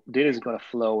how data is going to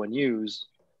flow and use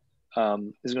is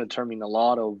going to determine a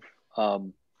lot of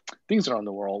things around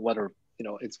the world, whether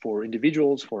it's for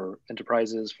individuals, for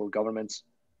enterprises, for governments.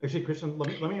 Actually, Christian,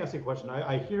 let me ask you a question.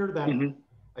 I hear that Mm-hmm.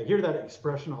 I hear that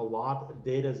expression a lot.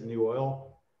 Data is the new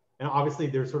oil, and obviously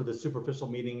there's sort of the superficial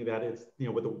meaning that it's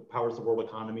with the powers of the world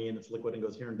economy and it's liquid and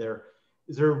goes here and there.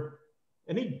 Is there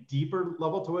any deeper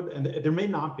level to it? And there may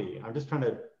not be. I'm just trying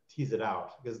to tease it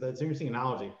out because that's an interesting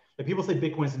analogy. Like people say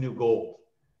Bitcoin's the new gold.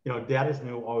 Data is the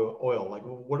new oil. Like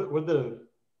what is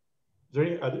there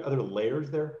any other layers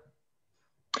there?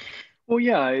 Well,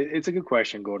 yeah, it's a good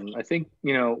question, Gordon. I think,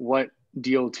 what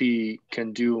DLT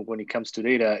can do when it comes to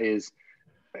data is,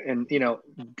 and,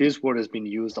 this word has been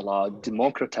used a lot,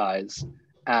 democratize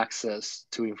access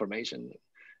to information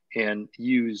and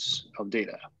use of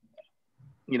data.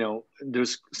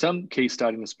 There's some case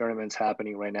study experiments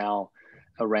happening right now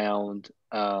around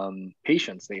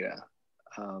patients' data.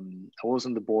 I was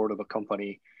on the board of a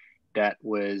company that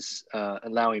was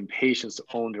allowing patients to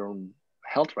own their own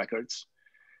health records.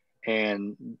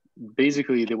 And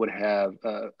basically they would have,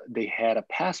 they had a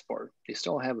passport. They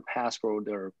still have a passport,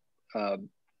 their,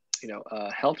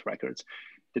 health records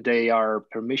that they are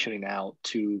permissioning out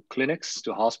to clinics,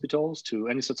 to hospitals, to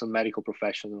any sorts of medical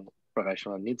professional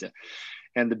needs it.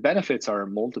 And the benefits are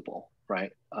multiple,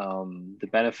 right? The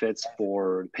benefits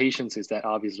for patients is that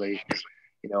obviously,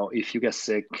 if you get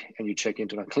sick and you check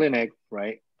into a clinic,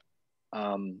 right?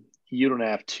 You don't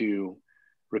have to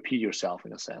repeat yourself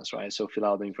in a sense, right? So fill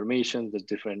out the information, the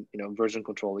different, version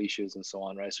control issues and so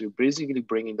on, right? So you're basically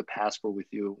bringing the passport with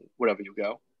you wherever you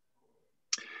go,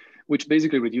 which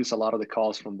basically reduce a lot of the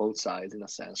costs from both sides in a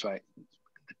sense, right?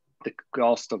 The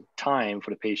cost of time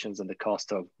for the patients and the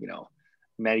cost of,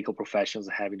 medical professionals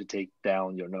having to take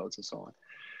down your notes and so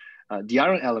on. The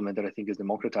other element that I think is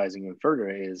democratizing even further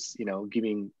is,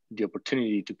 giving the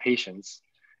opportunity to patients,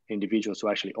 individuals to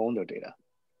actually own their data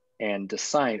and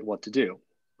decide what to do,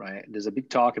 right? There's a big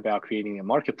talk about creating a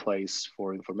marketplace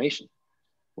for information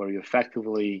where you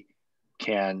effectively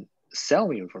can sell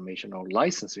the information or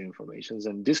license the information.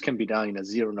 And this can be done in a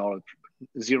zero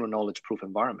knowledge proof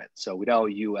environment. So without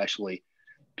you actually,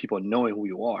 people knowing who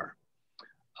you are.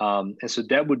 And so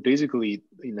that would basically,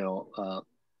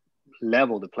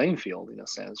 level the playing field in a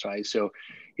sense, right? So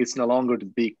it's no longer the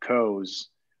big co's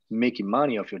making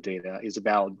money off your data. It's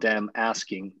about them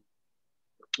asking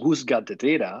who's got the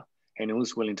data and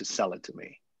who's willing to sell it to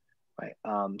me, right?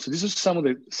 So this is some of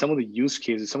the use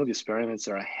cases, some of the experiments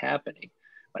that are happening.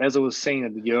 But as I was saying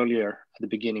at the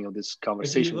beginning of this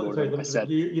conversation, Gordon, I said,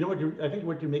 I think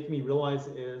what you're making me realize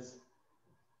is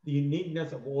the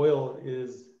uniqueness of oil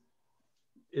is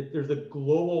there's a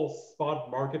global spot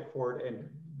market for it, and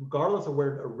regardless of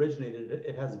where it originated,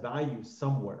 it has value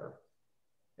somewhere,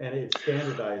 and it's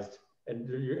standardized.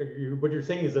 And what you're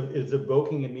saying is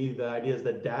evoking in me the ideas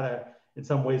that data, in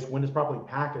some ways, when it's properly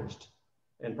packaged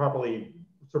and properly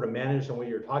sort of managed in what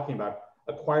you're talking about,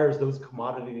 acquires those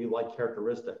commodity-like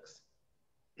characteristics.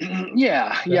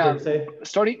 Yeah.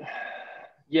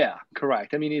 Yeah,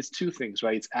 correct. I mean, it's two things,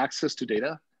 right? It's access to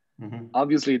data. Mm-hmm.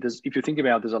 Obviously, if you think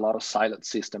about, there's a lot of silent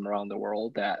system around the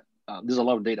world that there's a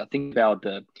lot of data. Think about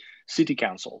the city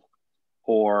council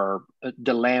or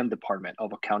the land department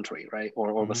of a country, right?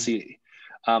 Or of a city.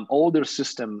 All their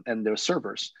system and their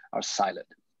servers are silent.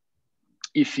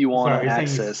 If you want to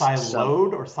access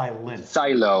siloed or silent?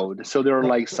 Siloed. So they're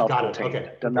like self-contained.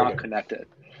 Okay. They're not connected.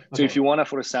 So if you want to,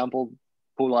 for example,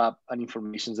 pull up an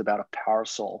information about a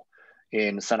parcel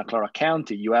in Santa Clara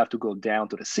County, you have to go down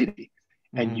to the city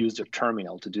and use their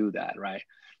terminal to do that, right?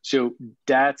 So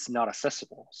that's not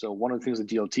accessible. So one of the things that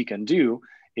DLT can do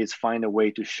is find a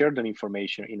way to share that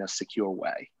information in a secure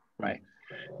way, right?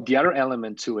 The other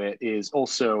element to it is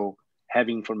also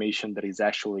having information that is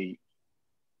actually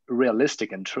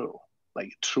realistic and true,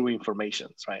 like true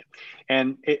informations, right?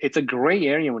 And it's a gray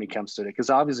area when it comes to it, because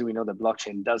obviously we know that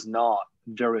blockchain does not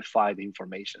verify the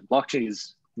information. Blockchain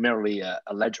is merely a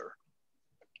ledger.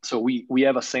 So we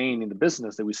have a saying in the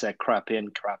business that we say crap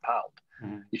in, crap out.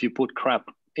 If you put crap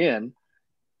in,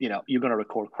 you're going to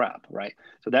record crap, right?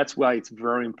 So that's why it's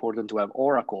very important to have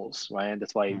oracles, right? And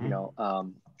that's why,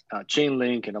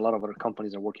 Chainlink and a lot of other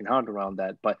companies are working hard around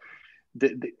that. But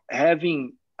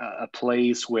having a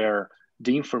place where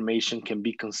the information can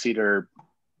be considered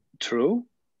true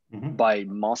by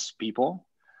most people,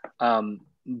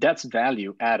 that's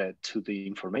value added to the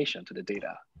information, to the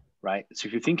data, right? So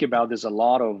if you think about, there's a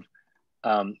lot of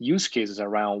use cases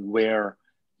around where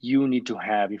you need to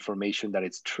have information that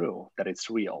it's true, that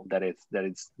it's real, that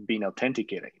it's being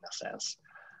authenticated in a sense.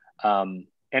 And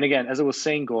again, as I was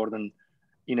saying, Gordon,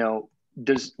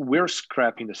 we're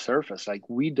scraping the surface. Like,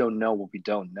 we don't know what we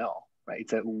don't know, right?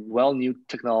 It's a new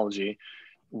technology.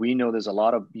 We know there's a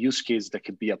lot of use cases that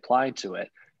could be applied to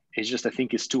it. It's just, I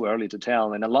think it's too early to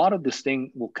tell. And a lot of this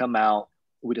thing will come out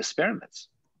with experiments,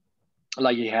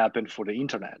 like it happened for the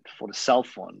internet, for the cell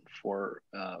phone, for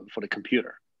the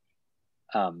computer.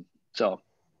 So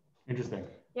interesting.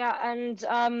 Yeah,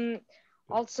 and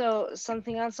also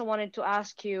something else I wanted to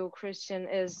ask you, Christian,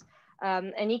 is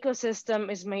an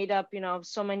ecosystem is made up, of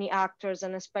so many actors,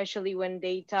 and especially when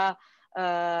data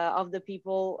of the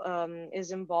people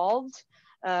is involved.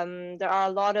 There are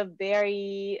a lot of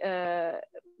very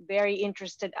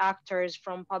interested actors,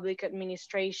 from public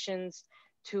administrations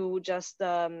to just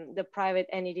the private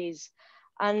entities.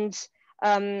 And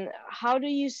how do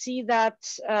you see that?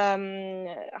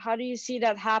 How do you see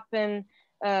that happen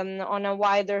on a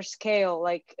wider scale?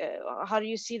 Like, how do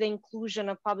you see the inclusion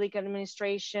of public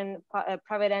administration,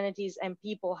 private entities, and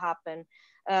people happen?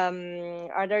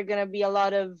 Are there going to be a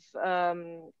lot of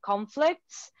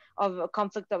conflict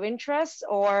of interest,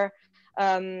 or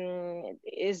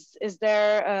is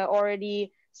there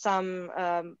already some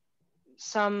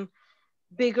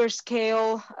bigger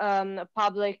scale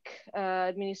public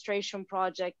administration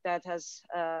project that has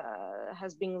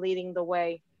been leading the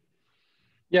way?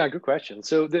 Yeah, good question.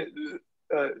 So the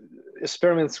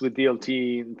experiments with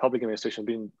DLT in public administration have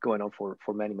been going on for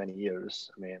many, many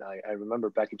years. I mean, I remember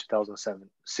back in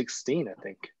 2016, I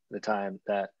think, the time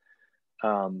that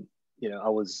I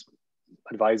was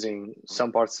advising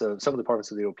some of the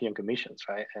departments of the European Commissions,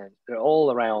 right? And they're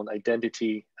all around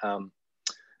identity,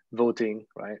 voting,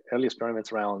 right? Early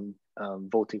experiments around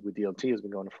voting with DLT has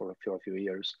been going on for a few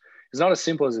years. It's not as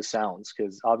simple as it sounds,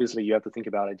 because obviously you have to think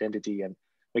about identity and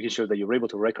making sure that you're able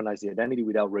to recognize the identity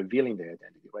without revealing the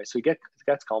identity, right? So it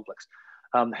gets complex.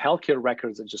 Healthcare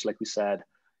records are, just like we said,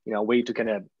 a way to kind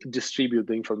of distribute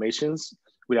the informations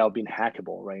without being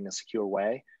hackable, right, in a secure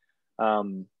way.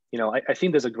 I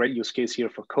think there's a great use case here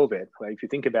for COVID, right? If you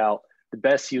think about the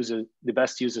best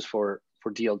uses for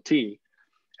DLT,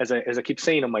 as I keep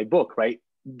saying in my book, right,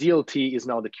 DLT is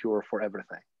not the cure for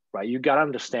everything, right? You got to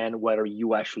understand whether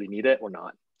you actually need it or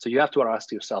not. So you have to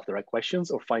ask yourself the right questions,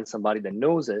 or find somebody that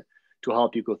knows it to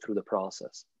help you go through the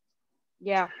process.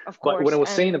 Yeah, of course. But when I was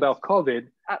saying about COVID,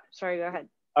 sorry, go ahead.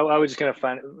 I was just kind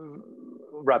of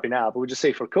wrapping up. I would just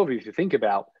say for COVID, if you think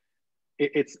about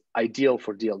it, it's ideal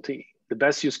for DLT. The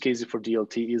best use case for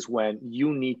DLT is when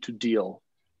you need to deal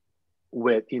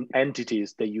with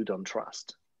entities that you don't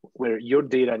trust, where your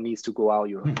data needs to go out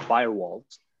your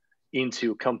firewalls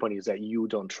into companies that you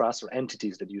don't trust, or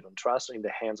entities that you don't trust, or in the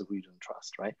hands of who you don't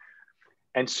trust, right?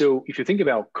 And so if you think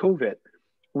about COVID,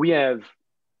 we have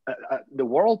the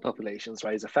world populations,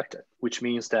 right, is affected, which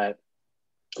means that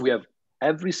we have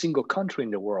every single country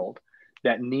in the world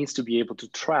that needs to be able to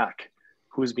track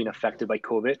who's been affected by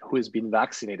COVID, who has been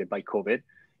vaccinated by COVID,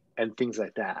 and things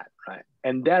like that, right?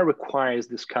 And that requires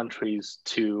these countries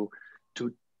to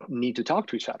need to talk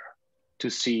to each other, to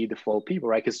see the flow of people,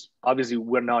 right? Because obviously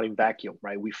we're not in vacuum,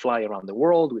 right? We fly around the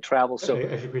world, we travel. So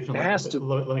actually, Christian, it has to.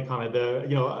 Let me comment.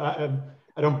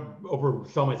 I don't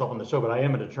oversell myself on the show, but I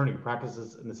am an attorney who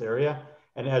practices in this area.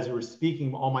 And as you were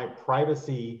speaking, all my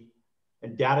privacy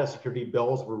and data security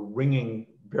bills were ringing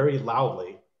very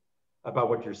loudly about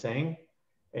what you're saying.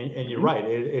 And you're right.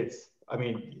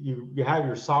 You have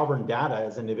your sovereign data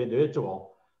as an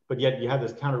individual, but yet you have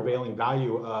this countervailing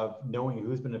value of knowing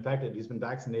who's been infected, who's been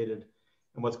vaccinated,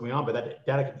 and what's going on. But that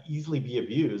data can easily be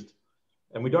abused.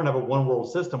 And we don't have a one world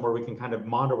system where we can kind of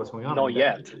monitor what's going on. Not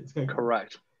yet.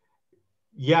 Correct.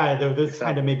 Yeah, this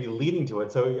kind of may be leading to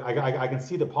it. So I can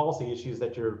see the policy issues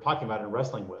that you're talking about and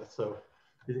wrestling with. So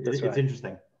it's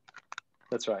interesting.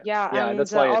 That's right. Yeah, and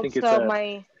that's why I think it's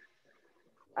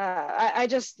I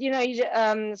just,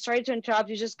 sorry to interrupt.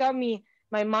 You just got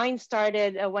my mind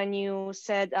started when you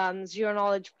said zero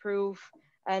knowledge proof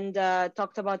and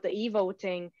talked about the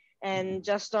e-voting. And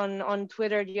just on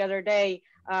Twitter the other day,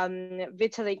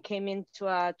 Vitalik came into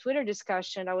a Twitter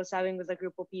discussion I was having with a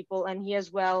group of people, and he as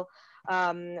well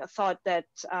thought that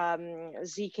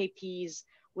ZKPs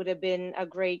would have been a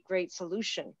great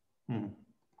solution.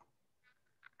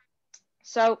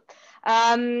 So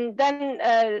then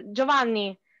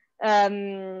Giovanni,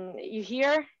 you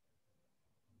here?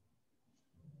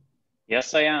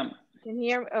 Yes, I am. Can you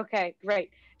hear me? Okay, great.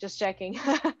 Just checking.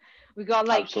 we got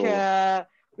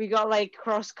like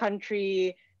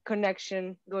cross-country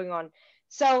connection going on.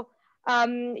 So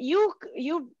you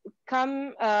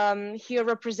come here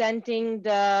representing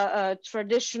the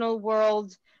traditional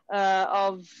world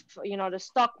of the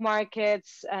stock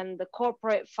markets and the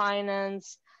corporate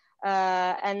finance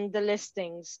and the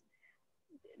listings.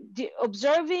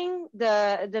 observing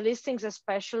the listings,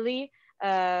 especially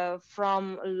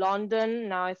from London,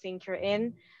 now I think you're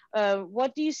in,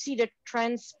 what do you see the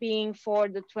trends being for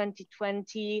the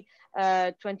 2020,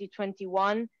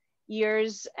 2021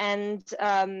 years? And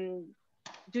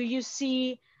do you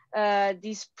see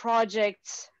these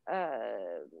projects,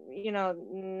 you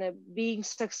know, being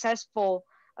successful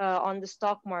on the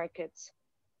stock markets?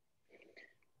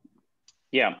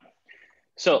 Yeah.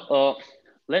 So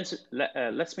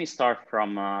let's me start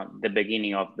from the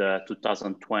beginning of the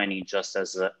 2020, just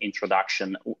as an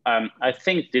introduction. I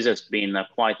think this has been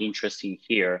quite interesting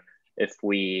here if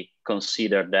we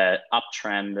consider the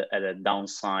uptrend and the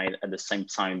downside at the same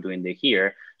time during the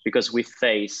year, because we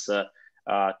face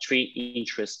three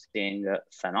interesting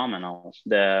phenomena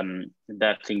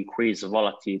that increase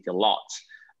volatility a lot.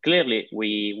 Clearly,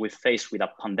 we face with a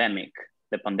pandemic,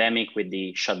 the pandemic with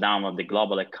the shutdown of the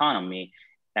global economy,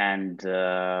 and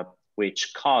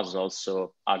which caused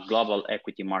also a global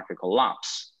equity market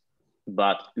collapse,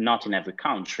 but not in every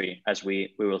country, as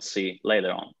we will see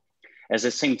later on. At the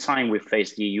same time, we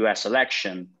face the US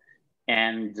election,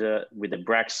 and with the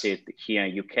Brexit here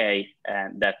in UK,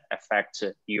 and that affects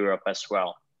Europe as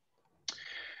well.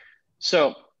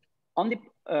 So on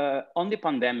the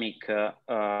pandemic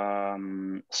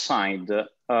side,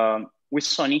 we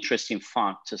saw an interesting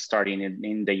fact starting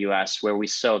in the US, where we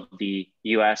saw the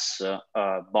US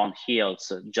bond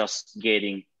yields just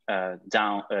getting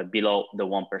down below the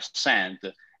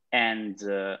 1%. And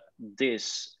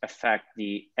this affect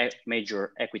the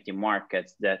major equity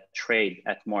markets that trade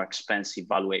at more expensive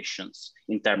valuations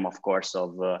in terms, of course,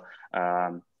 of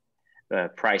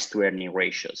price to earning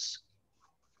ratios.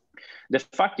 The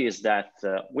fact is that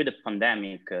with the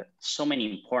pandemic, so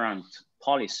many important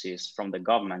policies from the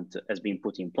government has been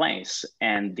put in place,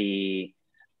 and the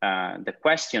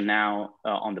question now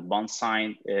on the bond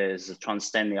side is to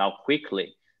understand how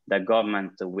quickly the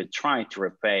government will try to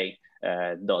repay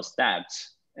those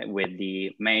debts with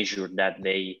the measure that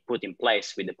they put in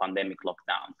place with the pandemic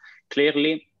lockdown.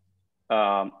 Clearly,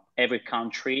 every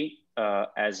country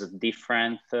has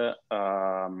different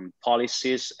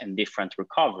policies and different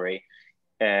recovery.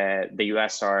 The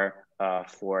US are,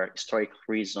 for historic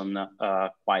reason,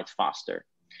 quite faster.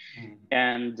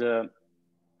 And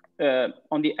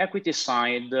on the equity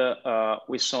side,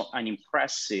 we saw an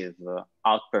impressive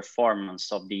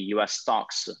outperformance of the US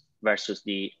stocks versus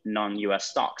the non-US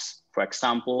stocks. For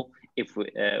example, if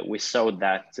we saw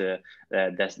that the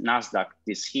Nasdaq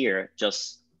this year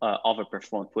just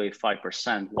overperformed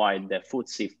 25%, while the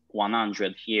FTSE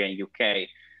 100 here in UK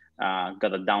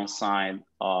got a downside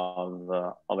of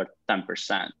over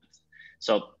 10%.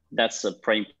 So that's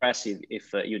pretty impressive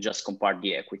if you just compare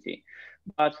the equity.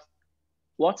 But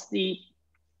what's the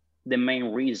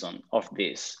main reason of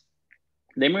this?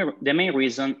 The main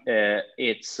reason I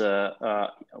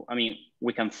mean,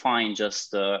 we can find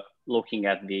just looking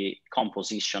at the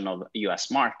composition of the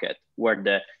US market, where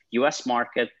the US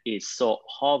market is so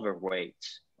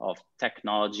overweight of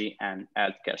technology and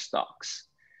healthcare stocks.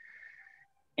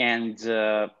 And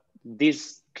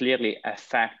this clearly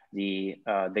affect the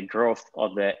growth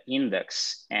of the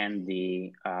index and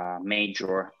the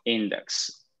major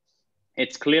index.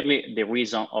 It's clearly the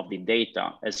reason of the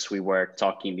data, as we were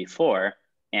talking before,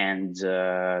 and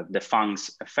the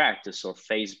funds effect, so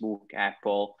Facebook,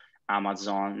 Apple,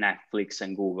 Amazon, Netflix,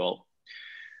 and Google.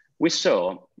 We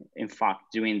saw, in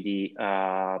fact, during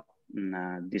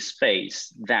this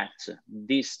phase that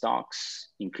these stocks,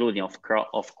 including of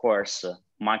course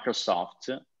Microsoft,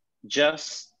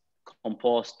 just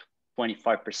composed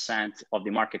 25% of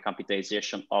the market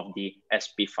capitalization of the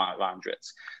SP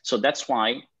 500s. So that's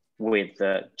why with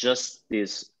just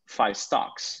these 5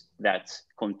 stocks that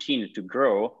continue to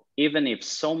grow, even if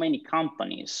so many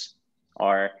companies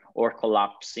are or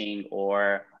collapsing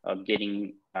or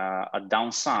getting a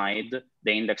downside,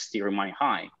 the index still remain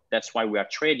high. That's why we are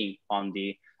trading on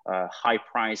the high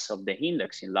price of the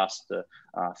index in last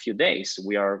few days.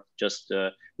 We are just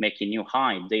making new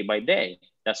high day by day.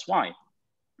 That's why.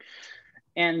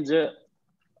 And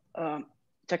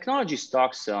technology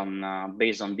stocks,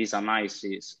 based on this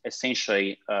analysis,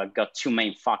 essentially got 2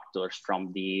 main factors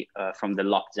from the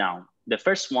lockdown. The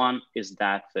first one is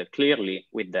that clearly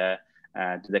with the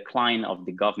decline of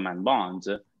the government bonds,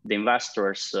 the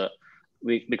investors,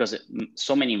 because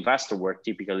so many investors were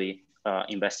typically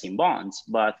investing in bonds,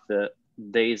 but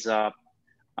there's a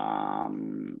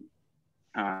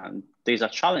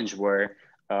challenge where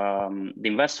the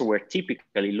investors were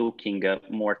typically looking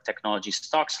at more technology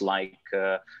stocks like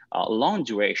long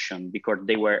duration, because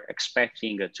they were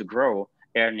expecting to grow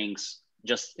earnings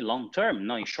just long term,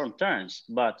 not in short terms.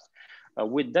 But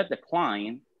with that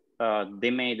decline, they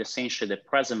made essentially the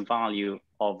present value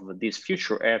of this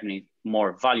future earning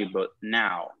more valuable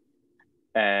now.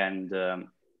 And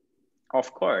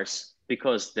of course,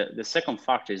 because the second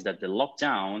factor is that the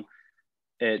lockdown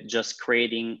just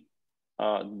creating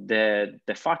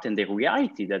the fact and the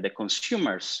reality that the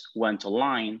consumers went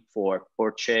online for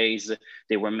purchase.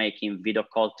 They were making video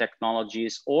call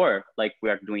technologies, or like we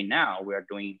are doing now, we are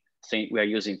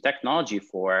using technology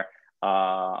for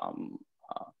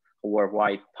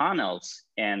worldwide panels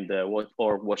and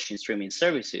or watching streaming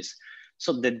services.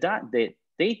 So the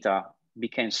data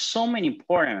became so many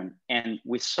important, and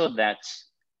we saw that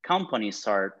companies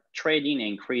are trading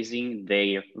and increasing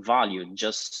their value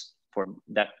just for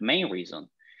that main reason.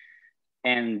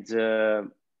 And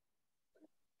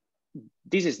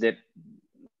this is the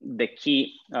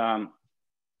key,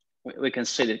 we can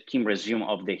say the key resume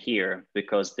of the year,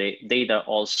 because the data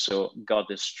also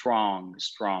got a strong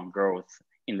growth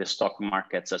in the stock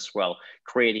markets as well,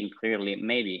 creating clearly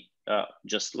maybe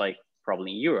just like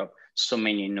probably in Europe, so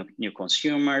many new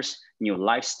consumers, new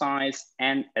lifestyles,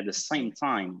 and at the same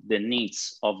time, the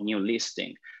needs of new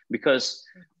listing. Because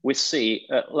we see,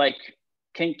 like,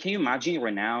 can you imagine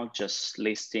right now just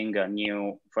listing a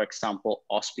new, for example,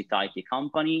 hospitality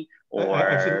company? Or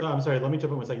actually, I'm sorry, let me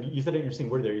jump in one second. You said an interesting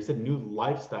word there. You said new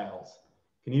lifestyles.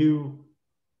 Can you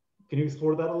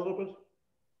explore that a little bit?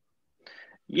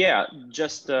 Yeah,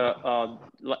 just so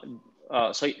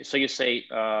you say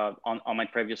on my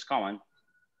previous comment.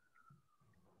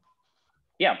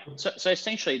 Yeah, so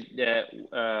essentially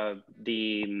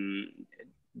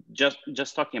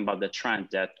just talking about the trend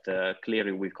that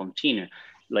clearly will continue,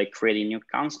 like creating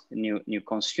new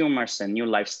consumers and new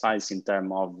lifestyles in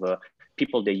terms of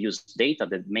people that use data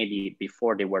that maybe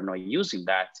before they were not using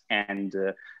that, and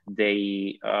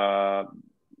they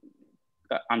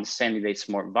understanding that it's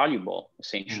more valuable,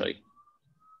 essentially.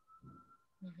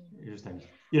 Interesting.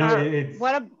 You know, it's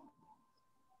let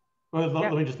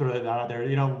me just throw that out there.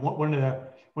 You know, one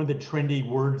of the trendy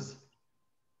words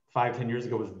 5-10 years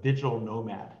ago was digital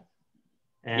nomad.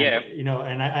 And yeah, you know,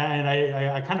 and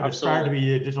I kind of aspire to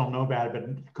be a digital nomad,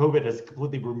 but COVID has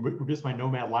completely reduced my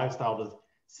nomad lifestyle to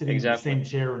sitting in the same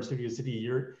chair in Studio City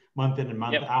month in and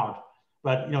month out.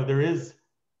 But you know, there is,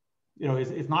 you know,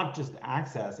 it's not just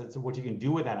access; it's what you can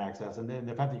do with that access, and then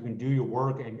the fact that you can do your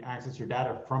work and access your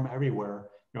data from everywhere.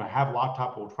 You know, have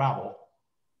laptop will travel.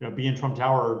 You know, be in Trump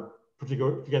Tower, put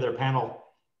together a panel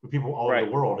with people all over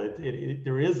the world.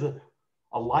 There is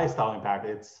a lifestyle impact.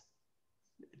 It's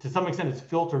to some extent it's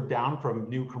filtered down from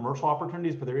new commercial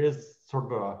opportunities, but there is sort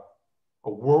of a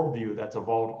worldview that's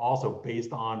evolved also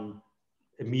based on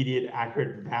immediate,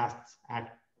 accurate, vast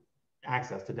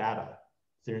access to data.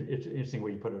 It's an interesting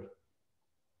way you put it.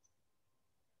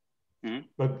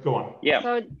 But go on. Yeah.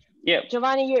 So, yeah,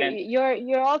 Giovanni,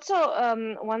 you're also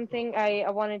one thing I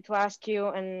wanted to ask you,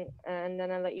 and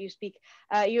then I'll let you speak.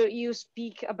 You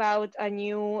speak about a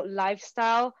new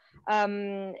lifestyle.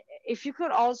 If you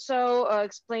could also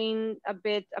explain a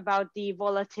bit about the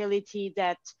volatility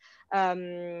that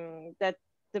that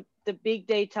the big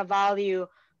data value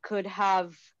could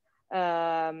have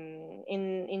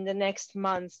in the next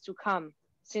months to come,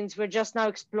 since we're just now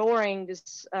exploring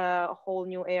this whole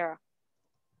new era.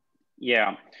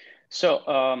 Yeah. So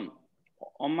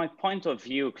on my point of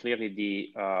view, clearly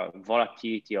the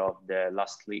volatility of the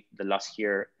last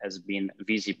year has been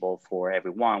visible for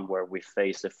everyone, where we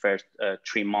faced the first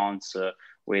 3 months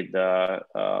with the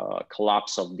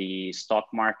collapse of the stock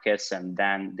markets, and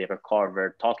then they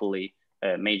recovered totally,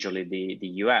 majorly the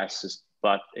US,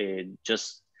 but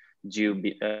just due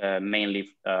mainly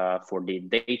for the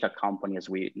data companies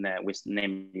we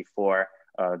named before,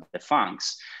 the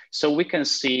funds. So we can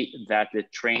see that the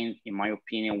trend, in my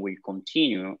opinion, will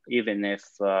continue, even if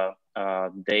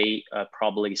they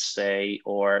probably say,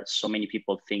 or so many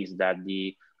people think that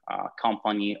the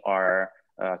company are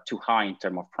too high in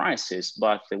terms of prices,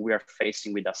 but we are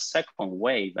facing with a second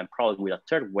wave and probably with a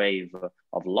third wave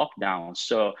of lockdown.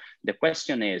 So the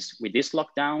question is, with this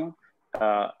lockdown,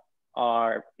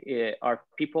 are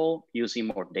people using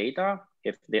more data?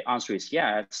 If the answer is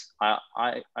yes,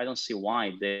 I don't see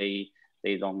why they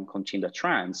don't continue the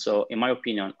trend. So in my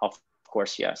opinion, of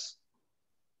course, yes.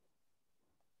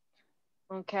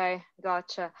 Okay,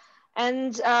 gotcha.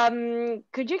 And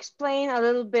could you explain a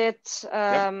little bit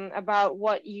about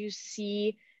what you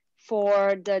see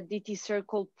for the DT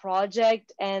Circle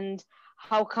project, and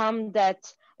how come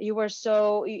that you are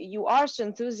so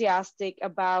enthusiastic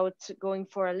about going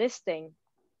for a listing?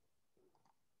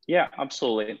 Yeah,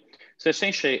 absolutely. So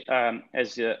essentially,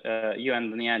 as you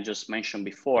and Daniele just mentioned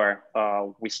before,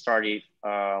 we started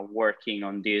working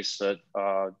on this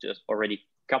just already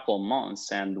a couple of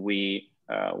months, and we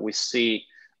see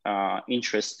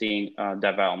interesting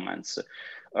developments.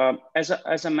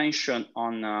 As I mentioned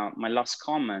on my last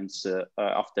comments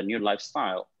of the new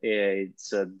lifestyle,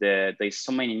 it's there's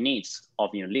so many needs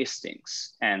of new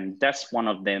listings, and that's one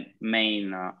of the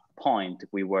main point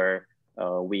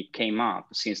we came up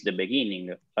since the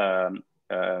beginning,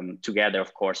 together,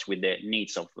 of course, with the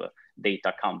needs of the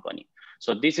data company.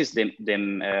 So this is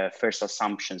the first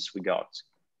assumptions we got.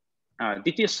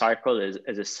 DT Circle is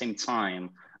at the same time,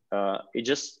 it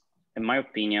just, in my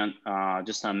opinion,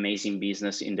 just an amazing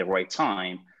business in the right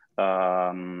time.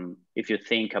 If you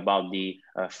think about the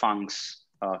funds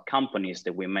companies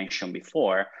that we mentioned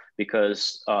before,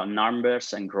 because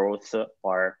numbers and growth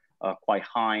are quite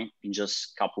high in just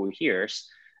a couple of years.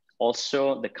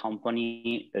 Also, the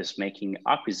company is making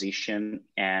acquisition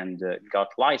and got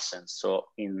license. So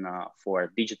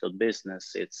for digital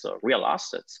business, it's real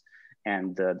assets.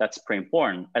 And that's pretty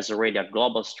important as already a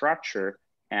global structure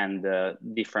and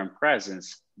different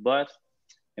presence. But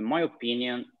in my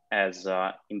opinion, as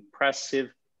impressive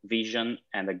vision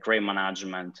and a great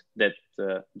management that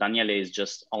Daniele is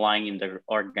just aligning the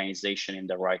organization in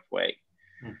the right way.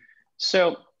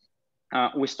 So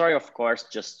we started, of course,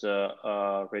 just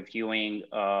reviewing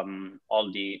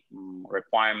all the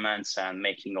requirements and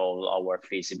making all our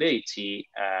feasibility,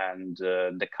 and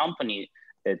the company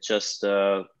is just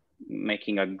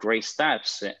making a great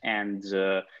steps, and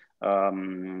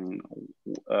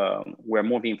we're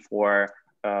moving for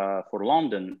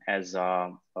London as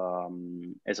a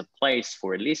place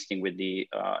for a listing with the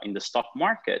in the stock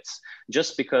markets,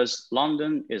 just because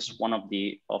London is one of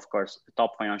the, of course, the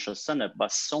top financial center,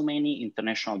 but so many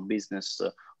international business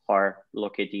are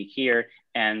located here,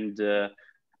 and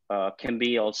can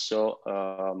be also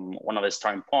one of the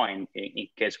starting point in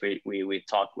case we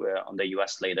talk on the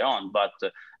US later on. But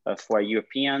for a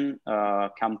European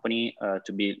company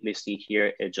to be listing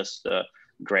here is just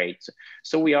great.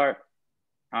 So we are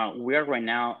right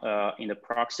now in the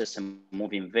process and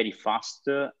moving very fast,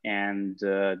 and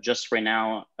just right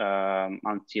now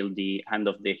until the end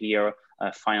of the year,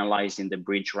 finalizing the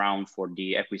bridge round for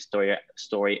the equity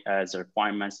story as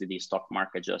requirements that the stock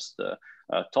market just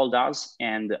told us.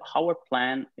 And our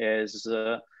plan is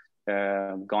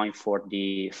going for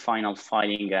the final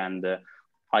filing and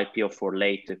IPO for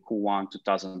late Q1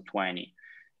 2020.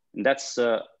 And that's,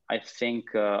 I think,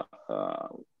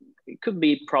 it could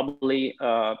be probably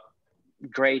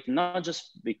great, not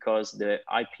just because the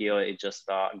IPO is just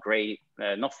a great,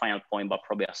 not final point, but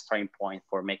probably a starting point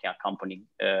for making a company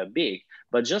big,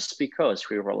 but just because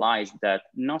we realized that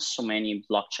not so many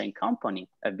blockchain companies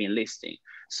have been listing.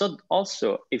 So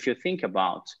also, if you think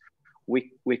about,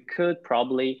 we could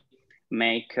probably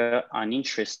make an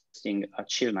interesting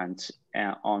achievement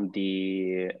on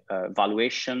the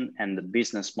valuation and the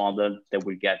business model that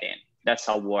we get in. That's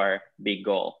our big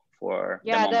goal for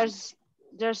the moment.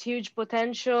 There's huge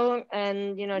potential,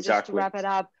 and Exactly. Just to wrap it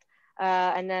up,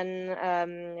 and then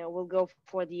we'll go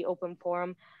for the open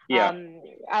forum. Yeah.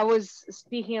 I was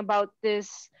speaking about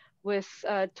this with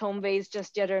Tom Vase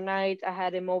just the other night. I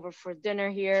had him over for dinner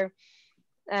here.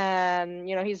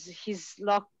 He's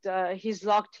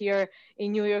locked here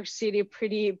in New York City,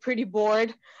 pretty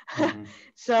bored. Mm-hmm.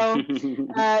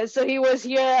 So he was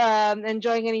here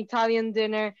enjoying an Italian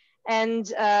dinner. And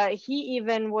he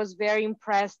even was very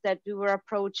impressed that we were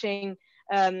approaching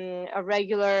a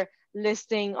regular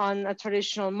listing on a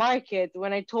traditional market.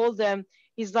 When I told him,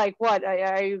 he's like, "What?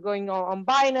 Are you going on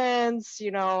Binance?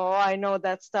 I know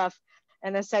that stuff."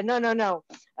 And I said, no.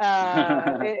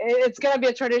 It's going to be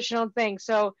a traditional thing.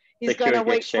 So he's going to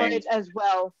wait for it as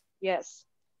well. Yes.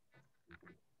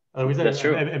 That's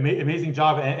true. Amazing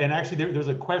job. And actually, there's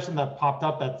a question that popped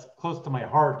up that's close to my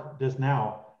heart just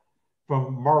now,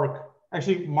 from Mark.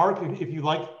 Actually, Mark, if you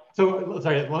like, so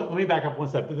sorry, let me back up one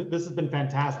step. This has been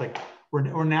fantastic.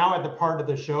 We're now at the part of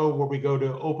the show where we go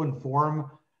to open forum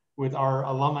with our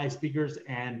alumni speakers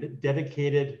and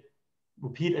dedicated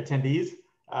repeat attendees,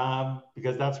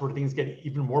 because that's where things get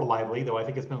even more lively, though I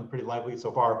think it's been pretty lively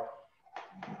so far.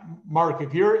 Mark,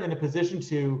 if you're in a position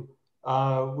to,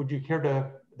 would you care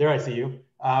to, there I see you.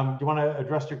 Do you want to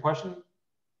address your question?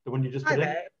 The one you just put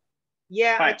in?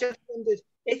 Yeah, hi. I just wondered,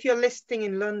 if you're listing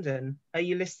in London, are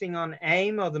you listing on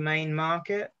AIM or the main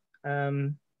market?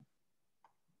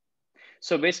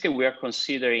 So basically, we are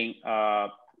considering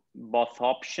both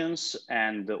options,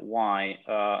 and why.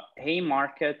 AIM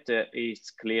market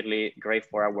is clearly great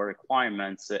for our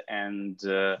requirements and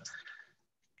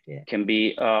can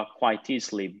be quite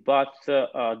easily, but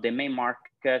the main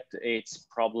market, it's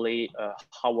probably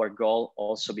our goal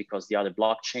also because the other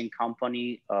blockchain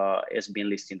company has been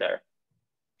listing there.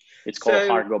 It's called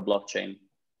Argo blockchain.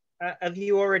 Have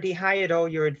you already hired all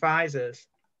your advisors?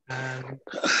 How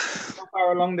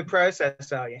far along the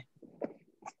process are you?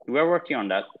 We're working on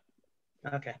that.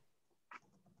 Okay.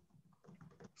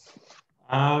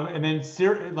 And then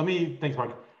thanks,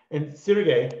 Mark. And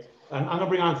Sergey, I'm gonna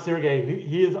bring on Sergey.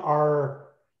 He is our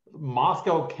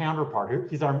Moscow counterpart.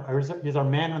 He's our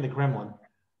man in the Kremlin.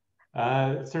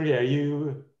 Sergey, are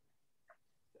you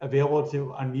available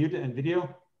to unmute and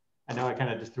video? I know I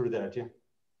kind of just threw that at you.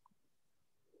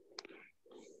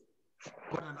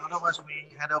 Well, and otherwise we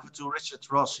head over to Richard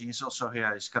Ross. He's also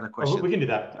here. He's got a question. Oh, we can do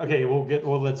that. Okay,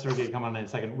 we'll let Sergey come on in a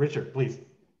second. Richard, please.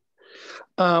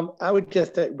 I would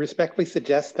just respectfully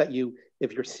suggest that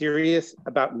if you're serious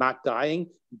about not dying,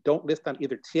 don't list on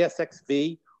either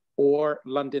TSXV or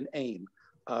London AIM.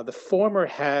 The former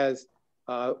has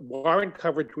warrant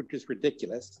coverage, which is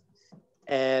ridiculous.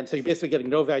 And so you're basically getting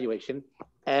no valuation.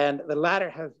 And the latter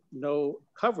has no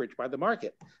coverage by the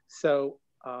market. So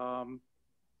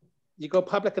you go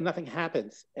public and nothing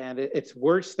happens. And it's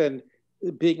worse than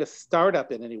being a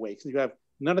startup in any way, because you have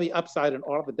none of the upside and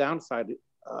all of the downside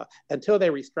until they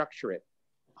restructure it.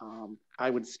 I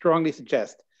would strongly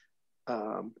suggest,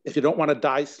 if you don't want to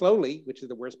die slowly, which is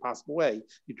the worst possible way,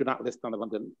 you do not list on the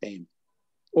London AIM.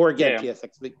 Or again,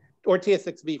 TSXV, or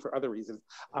TSXV for other reasons.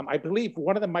 I believe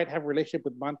one of them might have a relationship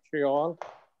with Montreal.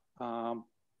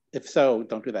 If so,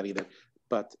 don't do that either.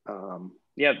 But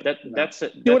yeah, that's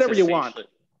it. Do whatever you want.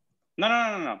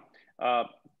 No.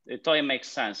 It totally makes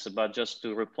sense, but just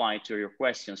to reply to your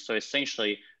question, so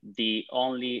essentially the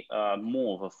only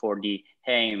move for the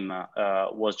AIM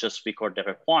was just because the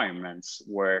requirements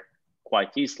were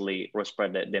quite easily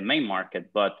spread the main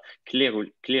market, but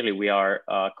clearly we are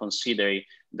considering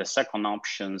the second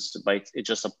options, but it's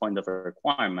just a point of a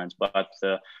requirement. But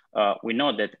we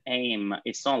know that AIM,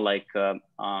 it's not like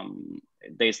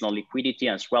there's no liquidity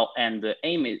as well, and the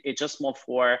AIM it's just more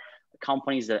for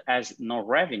companies that has no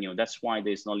revenue. That's why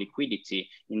there's no liquidity.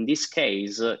 In this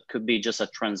case, could be just a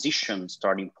transition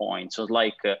starting point. So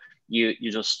like you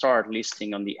just start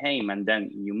listing on the AIM and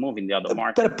then you move in the other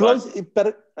market. But it blows.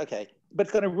 Okay, but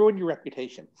it's going to ruin your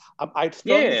reputation. I'd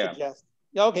strongly suggest.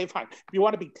 Okay, fine. If you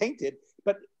want to be tainted,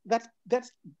 but that's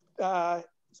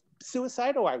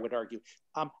suicidal, I would argue.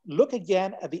 Look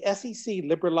again at the SEC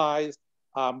liberalized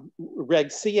Reg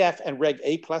CF and Reg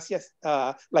A plus,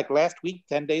 like last week,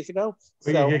 10 days ago.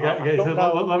 So, so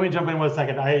let me jump in 1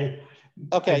 second.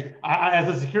 As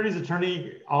a securities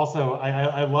attorney, also,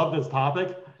 I love this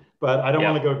topic, but I don't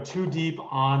want to go too deep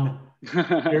on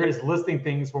various listing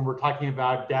things when we're talking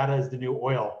about data is the new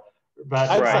oil. But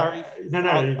I'm sorry.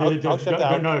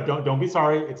 No, don't be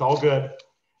sorry. It's all good.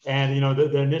 And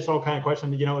the initial kind of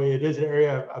question, it is an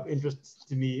area of interest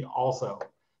to me also.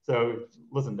 So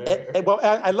listen, well,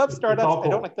 I love startups. Cool. I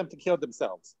don't like them to kill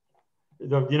themselves.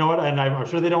 You know what? And I'm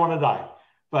sure they don't want to die.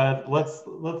 But let's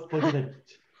look in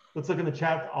the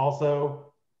chat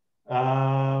also.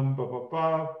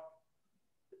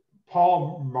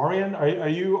 Paul Marian, are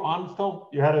you on still?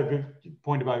 You had a good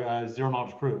point about zero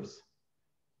knowledge proofs.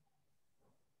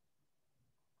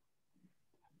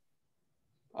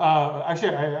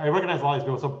 Actually, I recognize a lot of these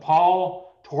people. So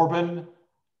Paul, Torben,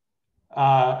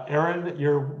 Aaron,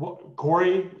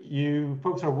 Corey, you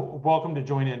folks are welcome to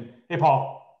join in. Hey,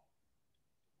 Paul.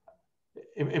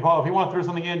 Paul, if you want to throw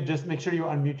something in, just make sure you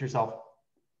unmute yourself.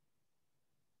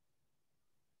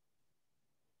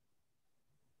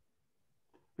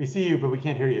 We see you, but we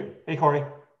can't hear you. Hey, Corey.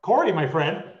 Corey, my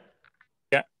friend.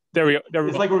 Yeah, there we go.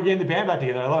 It's like we're getting the band back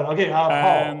together. I love it. Okay,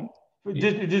 Paul.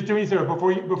 Just do me a favor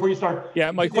before you start.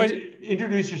 Yeah, my question.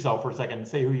 Introduce yourself for a second.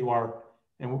 Say who you are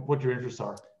and what your interests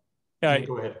are. Yeah,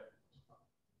 go ahead.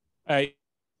 My name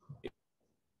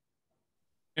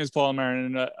is Paul Marin,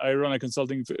 and I run a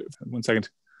consulting. 1 second.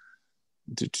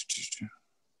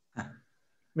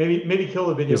 Maybe kill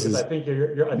the video because I think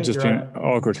you're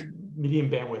awkward. Medium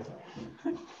bandwidth.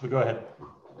 But go ahead.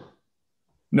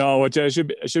 No, it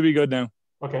should be good now.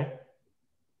 Okay.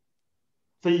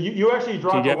 So you actually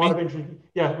dropped a lot of interesting.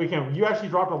 Yeah, we can. You actually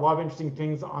dropped a lot of interesting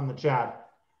things on the chat.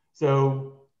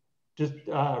 So just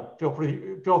feel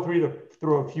free to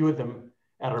throw a few of them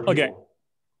at our people. Okay.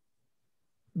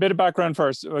 Bit of background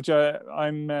first, which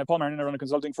I'm Paul Marin. I run a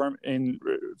consulting firm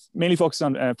mainly focused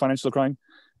on financial crime.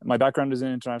 My background is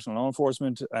in international law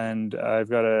enforcement, and I've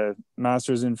got a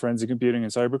master's in forensic computing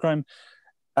and cybercrime.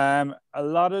 A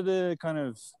lot of the kind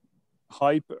of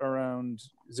hype around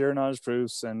zero knowledge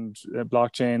proofs and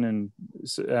blockchain and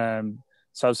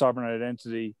self-sovereign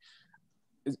identity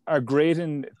are great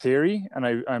in theory, and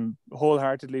I'm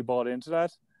wholeheartedly bought into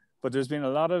that. But there's been a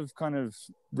lot of kind of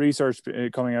research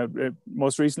coming out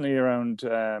most recently around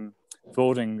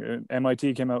voting.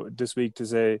 MIT came out this week to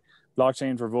say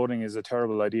blockchain for voting is a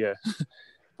terrible idea.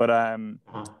 But I'm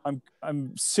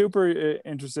super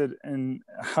interested in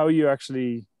how you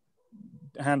actually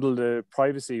handle the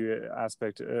privacy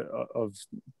aspect of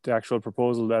the actual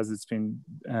proposal as it's been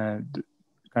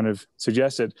kind of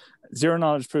suggested. Zero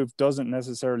knowledge proof doesn't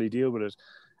necessarily deal with it.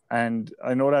 And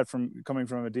I know that from coming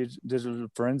from a digital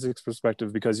forensics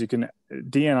perspective, because you can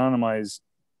de-anonymize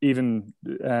even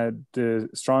the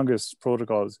strongest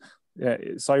protocols.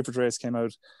 CipherTrace came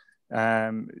out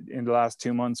in the last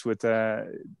 2 months with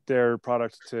their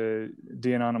product to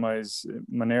de-anonymize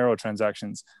Monero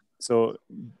transactions. So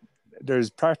there's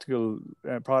practical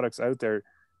products out there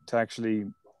to actually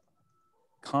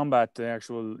combat the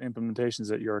actual implementations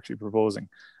that you're actually proposing.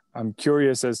 I'm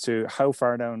curious as to how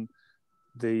far down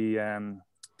the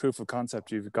proof of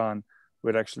concept you've gone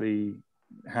with actually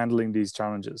handling these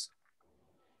challenges.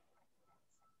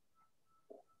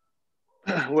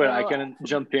 Well, I can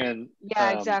jump in.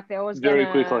 Yeah, exactly. I was very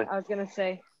gonna, quickly. I was gonna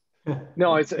say.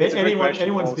 No, it's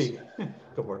anyone speak.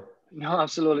 Go for it. No,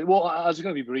 absolutely. Well, I was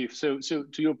going to be brief. So to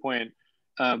your point,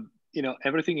 you know,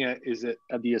 everything is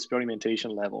at the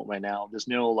experimentation level right now. There's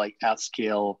no like at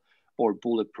scale or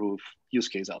bulletproof use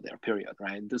case out there, period,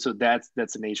 right? So that's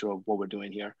the nature of what we're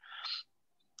doing here.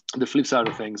 The flip side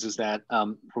of things is that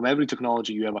from every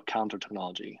technology, you have a counter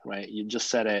technology, right? You just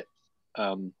said it,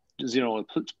 zero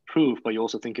proof, but you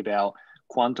also think about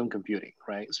quantum computing,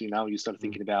 right? So now you start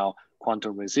thinking about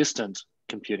quantum resistant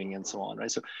computing and so on,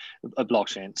 right? So a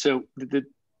blockchain. So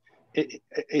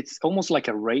it's almost like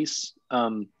a race.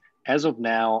 As of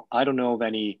now, I don't know of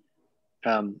any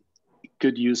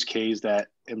good use case that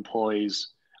employs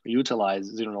or utilize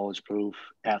zero knowledge proof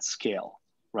at scale,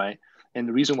 right? And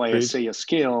the reason why I say a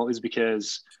scale is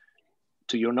because,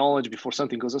 to your knowledge, before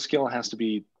something goes a scale, it has to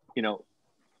be, you know,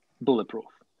 bulletproof,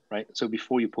 right? So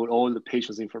before you put all the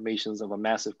patient's information of a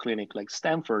massive clinic like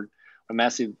Stanford, a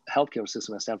massive healthcare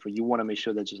system at Stanford, you want to make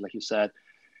sure that, just like you said,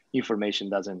 information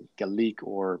doesn't get leaked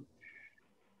or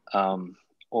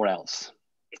else.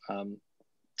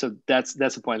 So that's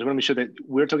the point. We want to make sure that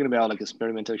we're talking about like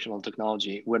experimentational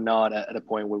technology. We're not at a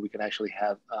point where we can actually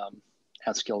have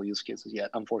at scale use cases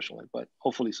yet, unfortunately, but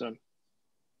hopefully soon.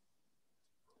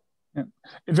 Yeah.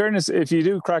 In fairness, if you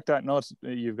do crack that nut,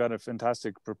 you've got a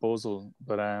fantastic proposal.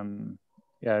 But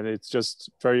yeah, it's just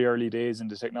very early days in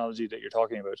the technology that you're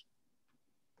talking about.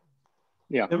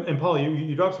 Yeah. And Paul,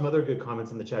 you dropped some other good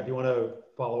comments in the chat. Do you want to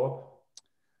follow up?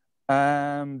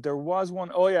 There was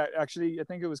one. Oh yeah, actually, I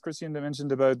think it was Christian that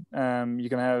mentioned about you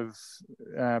can have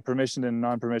permissioned and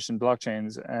non-permissioned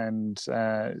blockchains, and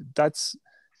that's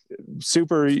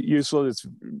super useful. It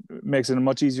makes it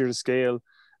much easier to scale,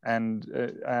 and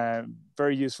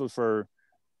very useful for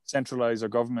centralized or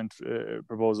government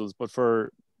proposals. But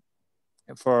for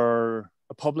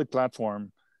a public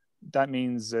platform, that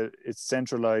means that it's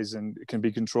centralized and it can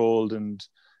be controlled, and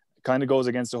kind of goes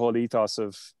against the whole ethos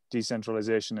of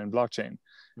decentralization and blockchain.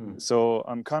 So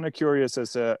I'm kind of curious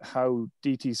as to how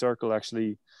DT Circle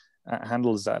actually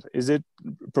handles that. Is it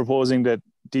proposing that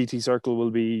DT Circle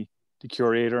will be the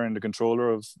curator and the controller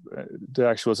of the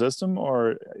actual system,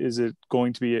 or is it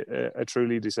going to be a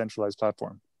truly decentralized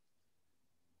platform?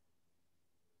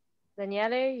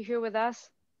 Daniele, you here with us?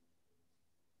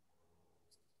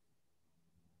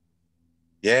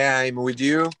 Yeah, I'm with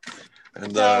you.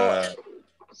 And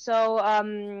so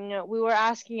we were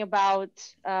asking about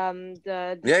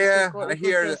the I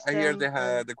hear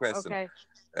the question. Okay.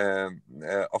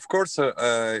 Of course,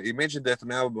 imagine that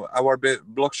now our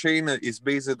blockchain is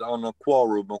based on a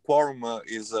quorum. A quorum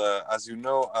is, as you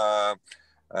know,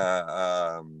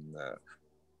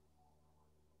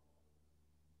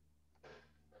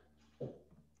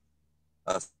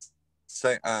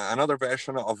 another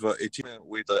version of a team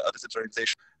with a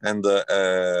decentralization. And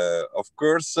of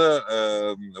course,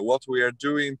 what we are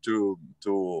doing to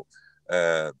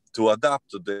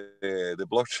adapt the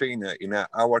blockchain in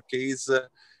our case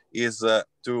is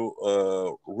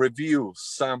to review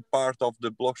some part of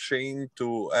the blockchain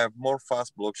to have more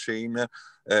fast blockchain,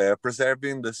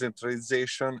 preserving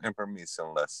decentralization and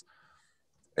permissionless.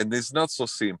 And it's not so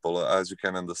simple, as you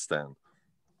can understand.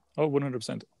 Oh,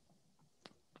 100%.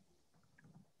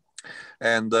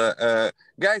 And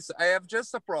guys, I have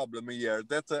just a problem here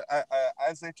that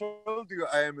as I told you,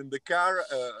 I am in the car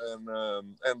and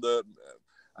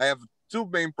I have two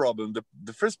main problems.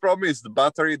 The first problem is the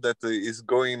battery that is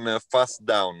going fast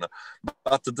down.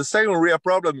 But the second real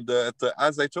problem that,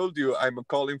 as I told you, I'm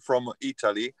calling from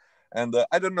Italy. And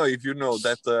I don't know if you know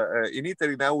that in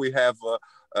Italy now we have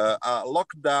a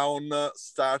lockdown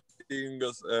starting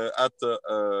at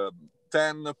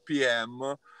 10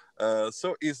 p.m.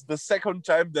 So it's the second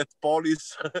time that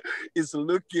police is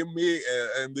looking me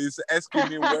and is asking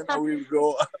me when I will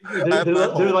go.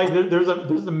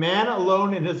 There's a man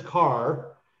alone in his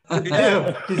car.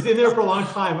 He's in there for a long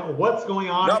time. What's going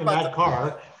on in that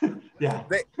car? Yeah.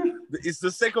 It's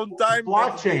the second time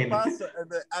blockchain. that they pass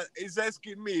and he's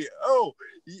asking me, oh,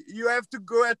 you have to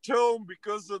go at home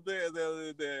because of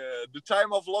the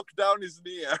time of lockdown is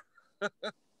near.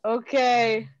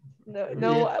 Okay.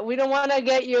 No, we don't want to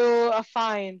get you a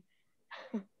fine.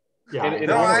 Yeah,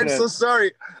 no, I'm so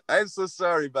sorry. I'm so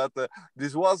sorry, but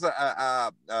this was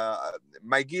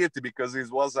my guilt because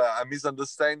it was a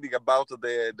misunderstanding about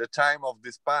the time of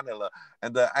this panel,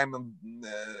 and I'm.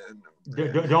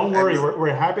 Don't worry,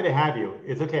 we're happy to have you.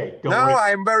 It's okay. Don't worry.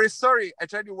 I'm very sorry. I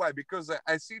tell you why, because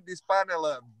I see this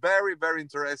panel very, very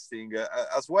interesting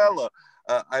as well.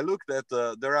 I looked at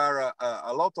there are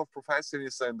a lot of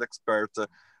professors and experts.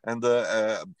 And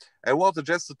I want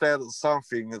just to tell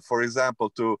something, for example,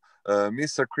 to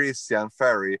Mr. Christian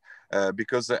Ferri,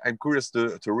 because I'm curious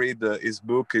to read his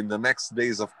book in the next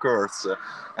days of course.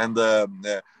 And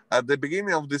at the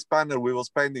beginning of this panel, we were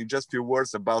spending just a few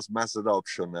words about mass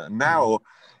adoption. Now,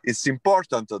 it's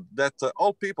important that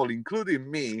all people, including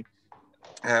me,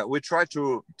 we try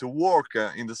to work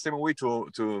in the same way to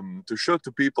show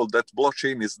to people that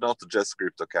blockchain is not just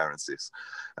cryptocurrencies.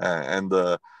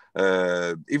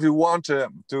 If you want to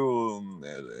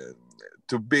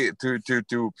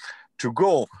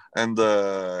go and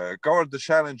cover the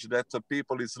challenge that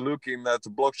people is looking at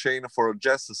blockchain for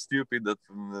just stupid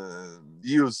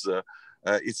use,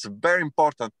 it's a very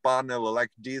important panel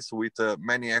like this with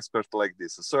many experts like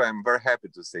this. So I'm very happy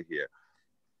to stay here.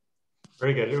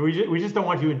 Very good. We just don't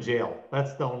want you in jail.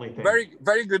 That's the only thing.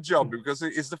 Very good job, because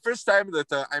it's the first time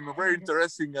that I'm very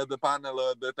interested in the panel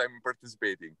that I'm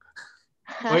participating.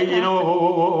 Well, you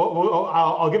know,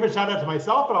 I'll give a shout out to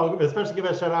myself, but I'll especially give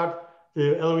a shout out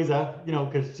to Eloisa, you know,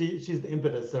 because she's the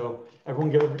impetus. So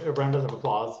everyone give a round of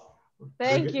applause.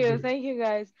 Thank you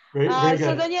guys. Very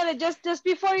so Daniele, just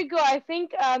before you go, I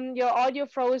think your audio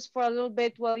froze for a little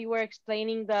bit while you were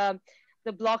explaining the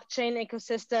blockchain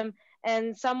ecosystem,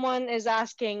 and someone is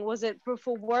asking, was it proof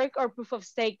of work or proof of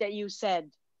stake that you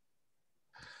said?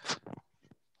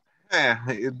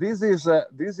 This is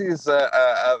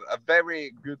a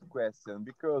very good question,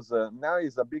 because now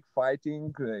is a big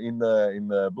fighting in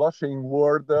the blockchain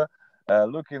world,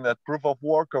 looking at proof of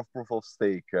work or proof of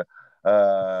stake.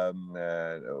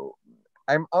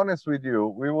 I'm honest with you,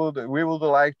 we would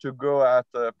like to go at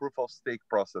proof of stake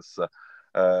process,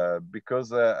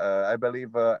 because I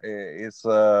believe it's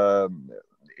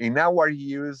in our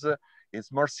use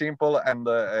it's more simple, and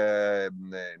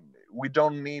we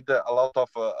don't need a lot of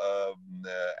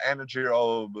energy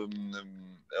of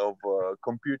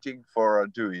computing for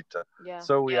do it. Yeah.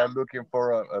 So we are looking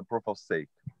for a proof of stake.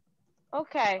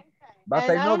 Okay. But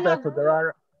and I know that there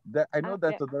are. There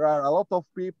are a lot of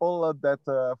people that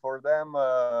for them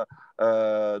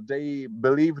they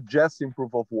believe just in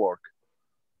proof of work.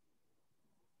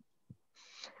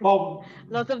 Well,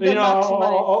 lots of you know,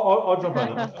 I'll jump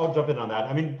in on that.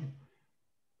 I mean,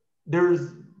 I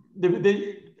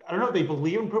don't know if they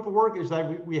believe in proof of work. Is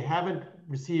that we haven't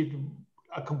received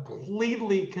a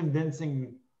completely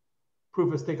convincing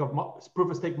proof of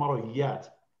stake model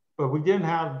yet, but we didn't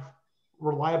have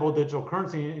reliable digital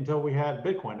currency until we had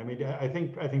Bitcoin. I mean, I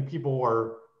think people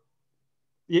are,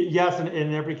 yes,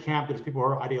 in every camp there's people who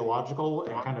are ideological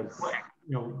and kind of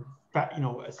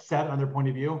set on their point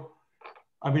of view.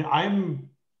 I mean,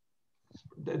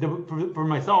 for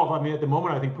myself, I mean, at the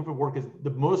moment, I think proof of work is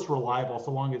the most reliable so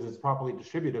long as it's properly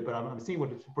distributed. But I'm seeing what,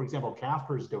 for example,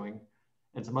 Casper is doing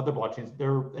and some other blockchains.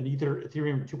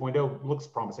 Ethereum 2.0 looks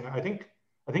promising. I think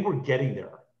we're getting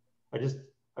there. I just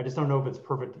don't know if it's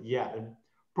perfect yet. And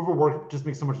proof of work just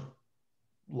makes so much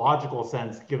logical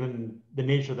sense given the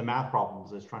nature of the math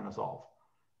problems it's trying to solve.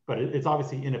 But it's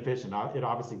obviously inefficient. It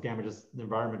obviously damages the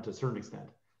environment to a certain extent.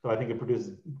 So I think it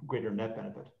produces greater net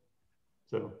benefit.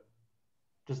 So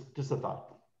just a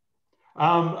thought.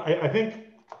 I think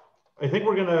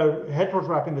we're gonna head towards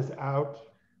wrapping this up.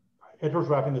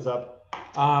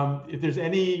 If there's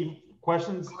any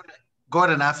questions.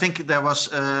 Gordon, I think there was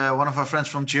one of our friends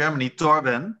from Germany,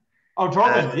 Torben. Oh,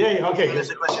 Torben, yeah, okay. There's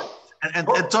a question. And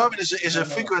Torben is a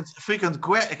frequent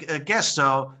guest,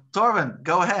 so Torben,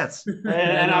 go ahead.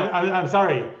 And I'm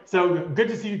sorry. So good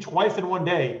to see you twice in one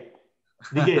day.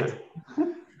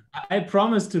 I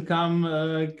promise to come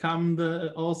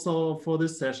also for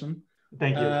this session.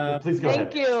 Thank you. Please go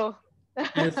ahead. Thank you.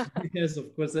 Yes,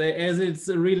 of course. As it's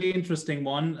a really interesting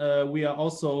one, we are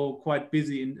also quite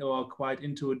busy or quite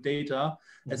into data,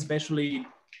 especially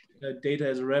data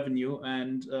as a revenue,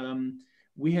 and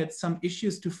we had some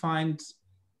issues to find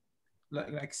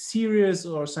like serious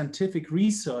or scientific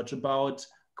research about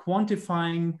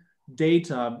quantifying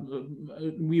data.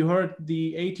 We heard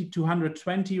the 80 to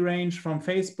 120 range from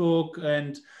Facebook,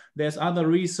 and there's other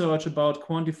research about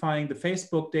quantifying the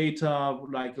Facebook data,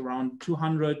 like around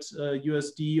 200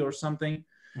 USD or something.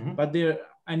 Mm-hmm. But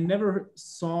I never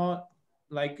saw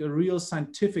like a real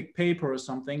scientific paper or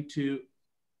something to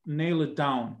nail it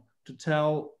down, to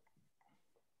tell,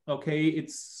 okay,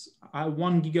 it's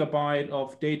 1 gigabyte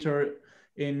of data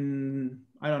in,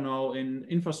 I don't know, in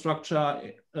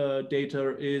infrastructure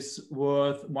data is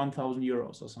worth 1,000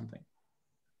 euros or something.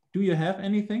 Do you have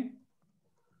anything?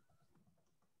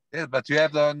 Yeah, but you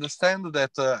have to understand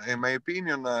that, in my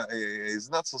opinion, it's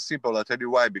not so simple. I'll tell you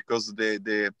why. Because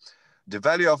the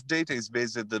value of data is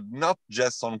based not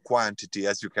just on quantity,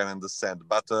 as you can understand,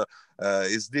 but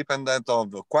is dependent on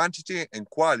the quantity and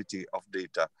quality of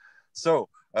data. So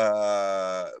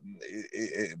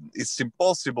it's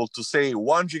impossible to say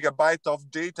 1 gigabyte of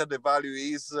data, the value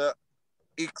is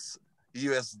X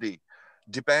USD,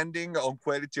 depending on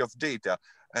quality of data.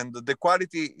 And the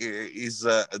quality is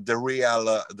the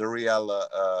real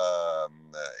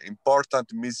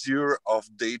important measure of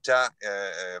data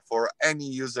for any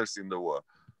users in the world.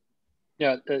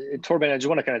 Yeah, Torben, I just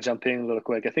want to kind of jump in a little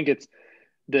quick. I think it's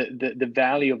the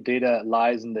value of data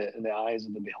lies in the eyes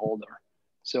of the beholder.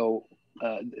 So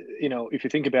you know, if you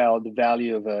think about the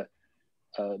value of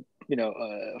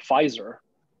Pfizer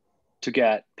to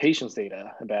get patients'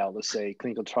 data about, let's say,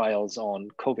 clinical trials on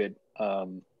COVID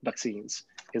vaccines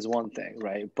is one thing,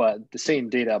 right? But the same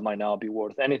data might not be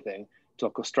worth anything to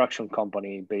a construction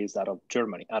company based out of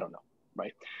Germany. I don't know,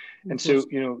 right? And so,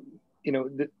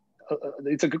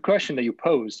 it's a good question that you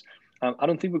posed. I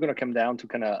don't think we're going to come down to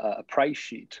kind of a price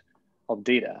sheet of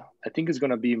data. I think it's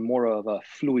going to be more of a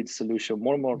fluid solution,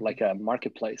 more like a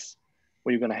marketplace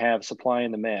where you're going to have supply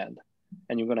and demand,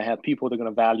 and you're going to have people that are going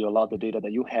to value a lot of the data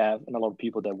that you have and a lot of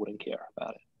people that wouldn't care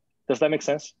about it. Does that make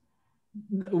sense?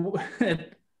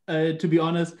 To be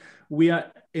honest, we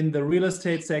are in the real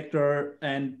estate sector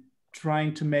and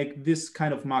trying to make this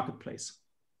kind of marketplace.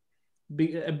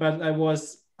 But I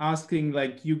was asking,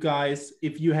 like, you guys,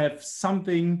 if you have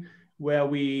something where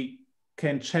we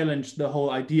can challenge the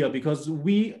whole idea, because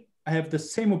we have the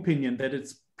same opinion that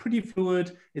it's pretty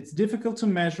fluid, it's difficult to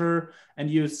measure, and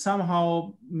you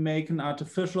somehow make an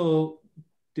artificial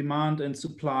demand and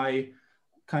supply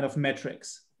kind of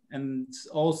metrics. And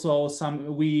also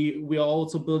we are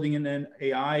also building in an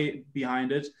AI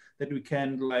behind it that we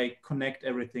can like connect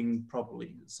everything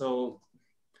properly. So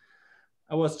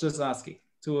I was just asking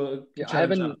to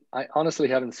I honestly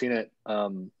haven't seen it.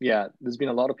 Yeah, there's been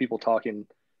a lot of people talking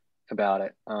about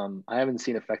it. I haven't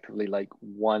seen effectively like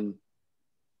one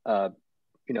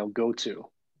go-to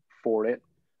for it.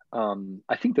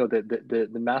 I think though that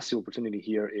the massive opportunity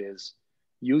here is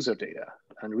user data,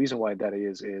 and the reason why that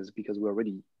is because we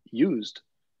already use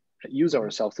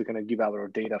ourselves to kind of give out our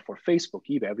data for Facebook,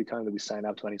 eBay, every time that we sign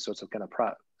up to any sorts of kind of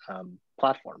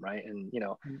platform, right? And you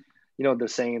know they're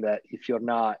saying that if you're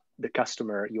not the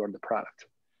customer, you're the product.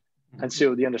 Mm-hmm. And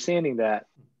so the understanding that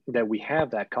we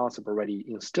have that concept already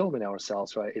instilled in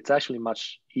ourselves, right? It's actually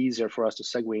much easier for us to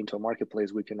segue into a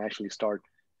marketplace. We can actually start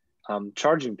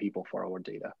charging people for our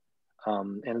data.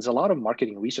 And there's a lot of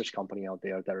marketing research company out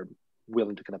there that are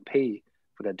willing to kind of pay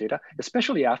for that data,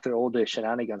 especially after all the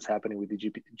shenanigans happening with the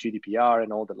GDPR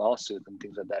and all the lawsuits and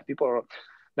things like that. People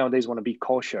nowadays want to be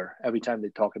kosher every time they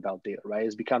talk about data, right?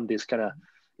 It's become this kind of,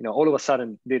 all of a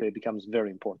sudden data becomes very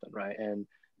important, right? And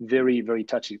very, very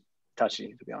touchy,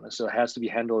 to be honest. So it has to be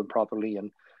handled properly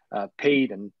and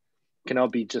paid, and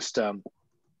cannot be just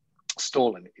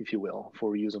stolen, if you will,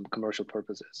 for use of commercial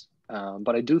purposes.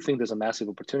 But I do think there's a massive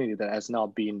opportunity that has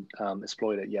not been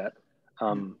exploited yet.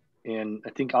 And I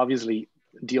think obviously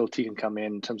DLT can come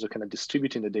in terms of kind of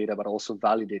distributing the data, but also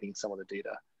validating some of the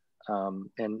data.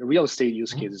 And real estate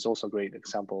use case is also a great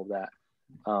example of that.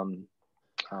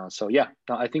 So yeah,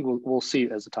 I think we'll see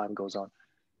as the time goes on.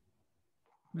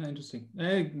 Interesting.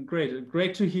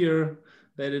 Great to hear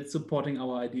that it's supporting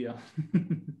our idea.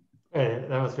 Hey,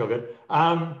 that must feel good.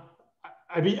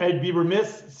 I'd be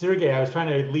remiss, Sergey, I was trying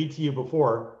to lead to you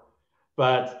before,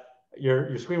 but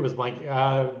your screen was blank.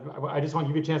 I just want to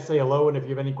give you a chance to say hello, and if you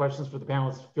have any questions for the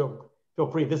panelists, feel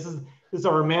free. This is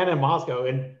our man in Moscow,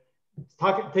 and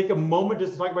take a moment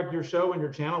just to talk about your show and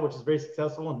your channel, which is very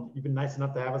successful, and you've been nice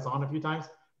enough to have us on a few times,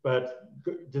 but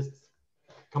just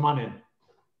come on in.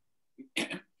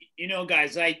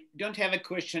 Guys, I don't have a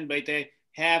question, but I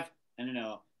have, I don't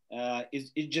know,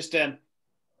 it's just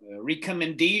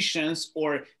recommendations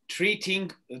or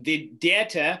treating the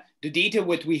data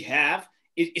what we have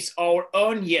is our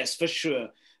own, yes, for sure.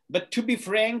 But to be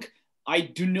frank, I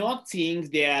do not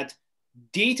think that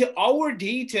our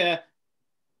data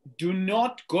do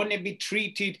not gonna be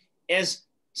treated as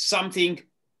something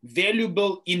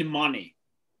valuable in money.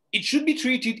 It should be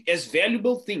treated as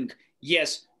valuable thing.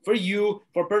 Yes, for you,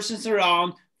 for persons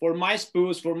around, for my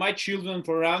spouse, for my children,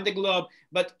 for around the globe,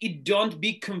 but it don't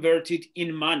be converted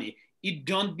in money. It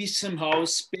don't be somehow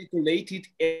speculated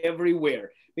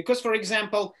everywhere. Because for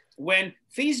example, when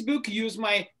Facebook use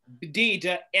my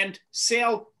data and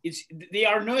sell, they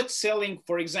are not selling,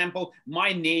 for example,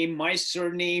 my name, my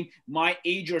surname, my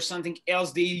age or something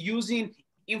else. They're using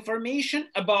information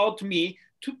about me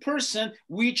to person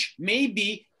which may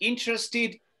be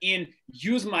interested in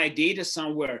use my data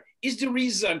somewhere. Is the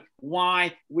reason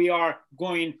why we are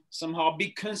going somehow be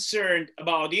concerned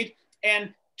about it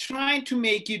and trying to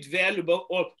make it valuable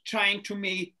or trying to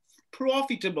make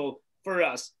profitable for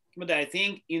us. But I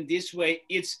think in this way,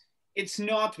 it's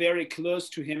not very close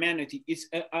to humanity. It's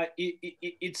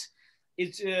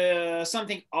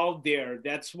something out there.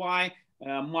 That's why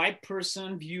my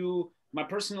personal view,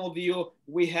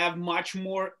 we have much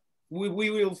more. We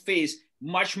will face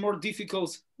much more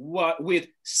difficult with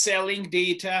selling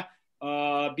data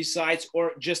besides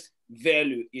or just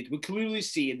value it. We clearly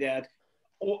see that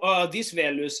these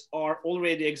values are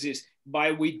already exist,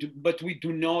 but we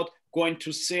do not going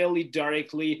to sell it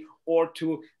directly or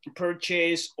to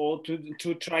purchase or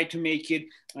to try to make it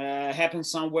happen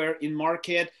somewhere in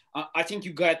market. I think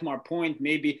you got my point.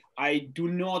 Maybe I do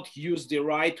not use the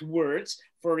right words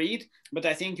for it, but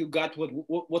I think you got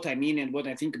what I mean and what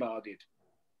I think about it.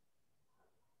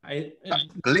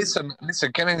 Listen,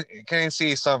 can I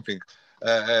say something?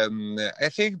 I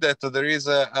think that there is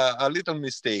a little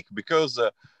mistake because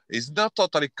it's not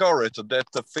totally correct that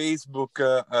Facebook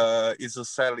is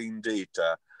selling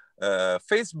data.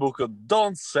 Facebook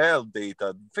don't sell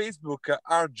data. Facebook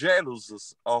are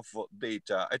jealous of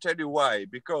data. I tell you why.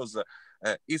 Because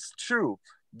it's true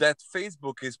that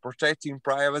Facebook is protecting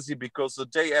privacy because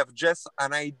they have just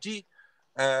an ID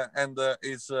and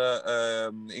is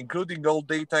including all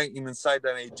data inside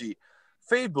an ID.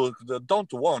 Facebook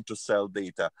don't want to sell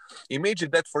data.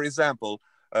 Imagine that, for example,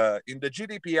 in the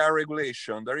GDPR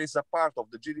regulation, there is a part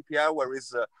of the GDPR where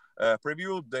is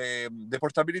preview the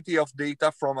portability of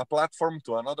data from a platform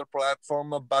to another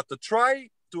platform, but try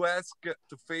to ask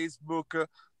to Facebook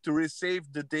to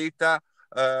receive the data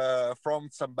from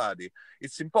somebody.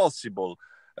 It's impossible.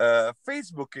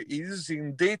 Facebook is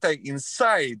using data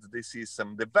inside the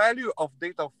system. The value of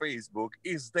data of Facebook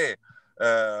is the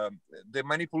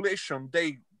manipulation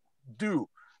they do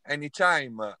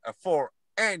anytime for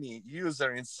any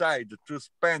user inside to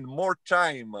spend more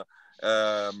time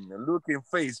looking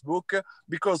Facebook,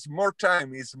 because more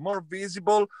time is more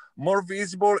visible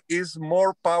is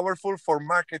more powerful for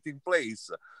marketplace.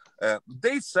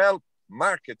 They sell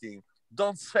marketing,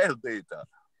 don't sell data.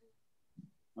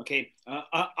 Okay,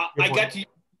 I got you.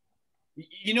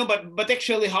 You know, but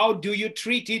actually, how do you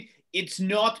treat it? It's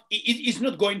not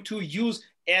going to use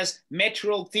as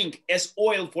natural thing as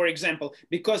oil, for example,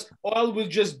 because oil will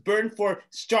just burn for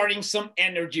starting some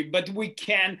energy, but we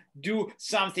can do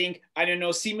something, I don't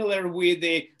know, similar with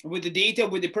the data,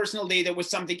 with the personal data, with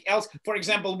something else. For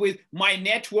example, with my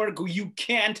network, you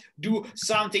can't do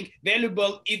something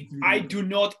valuable if I do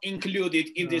not include it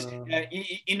in this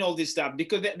in all this stuff,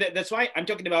 because that's why I'm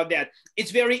talking about that.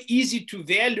 It's very easy to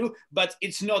value, but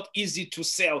it's not easy to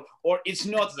sell, or it's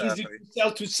not easy to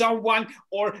sell to someone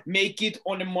or make it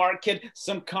on the market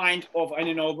some kind of, I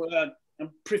don't know,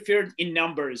 preferred in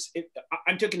numbers.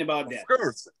 I'm talking about that. Of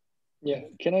course. Yeah,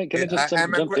 can I just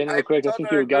jump in real quick? I think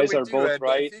you guys are both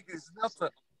right. I think it's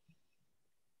not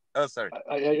oh, sorry.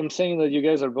 I'm saying that you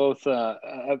guys are both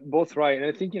right, and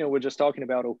I think we're just talking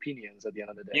about opinions at the end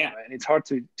of the day, right? And it's hard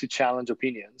to challenge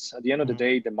opinions. At the end of the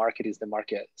day, the market is the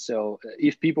market. So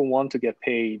if people want to get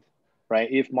paid, right?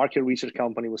 If market research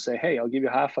company will say, "Hey, I'll give you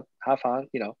half on,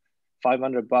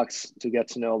 $500 to get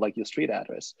to know like your street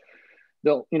address,"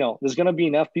 they'll, there's going to be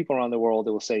enough people around the world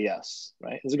that will say yes,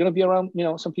 right? There's going to be around,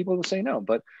 some people will say no,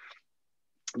 but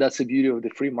that's the beauty of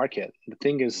the free market. The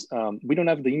thing is, we don't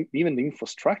have even the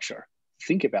infrastructure to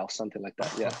think about something like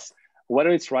that yet.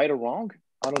 Whether it's right or wrong,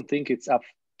 I don't think it's up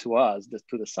to us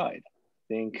to decide. I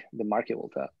think the market will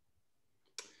tell.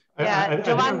 Yeah,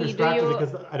 Giovanni, do you?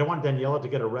 Because I don't want Daniela to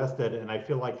get arrested, and I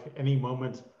feel like any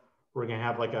moment we're gonna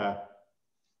have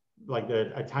like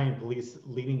the Italian police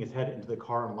leading his head into the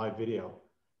car on live video.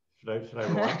 Should I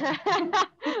relax?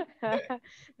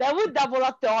 That would double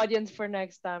up the audience for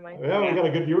next time. Yeah, we got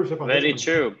a good viewership on Very this.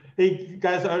 true. Hey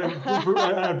guys,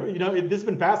 you know, this has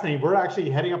been fascinating. We're actually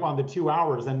heading up on the 2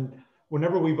 hours, and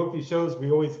whenever we book these shows,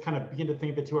 we always kind of begin to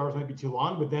think that 2 hours might be too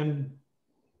long, but then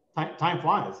time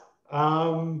flies.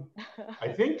 I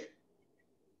think,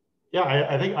 yeah,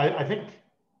 I think.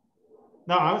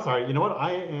 No, I'm sorry. You know what?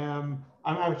 I'm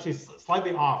actually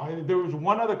slightly off. There was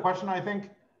one other question. I think,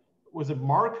 was it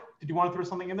Mark? Did you want to throw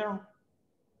something in there?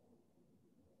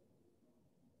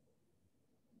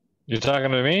 You're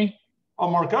talking to me? Oh,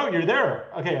 Marco, you're there.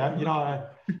 Okay, you know,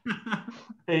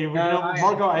 hey, you know,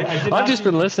 Marco, I did. I've just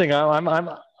been listening.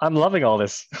 I'm loving all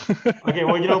this. Okay,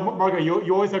 well, you know, Marco,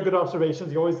 you always have good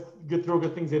observations. You always throw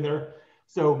good things in there.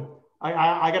 So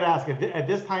I got to ask, at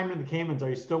this time in the Caymans, are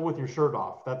you still with your shirt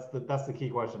off? That's the key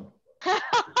question.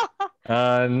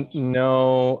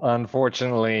 No,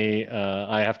 unfortunately,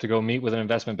 I have to go meet with an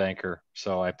investment banker,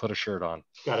 so I put a shirt on.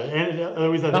 Got it. And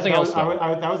Eloisa, Nothing else.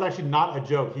 That was actually not a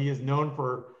joke. He is known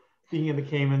for being in the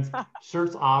Caymans,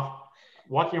 shirts off,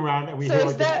 walking around, and we so hear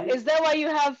is that why you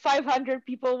have 500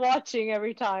 people watching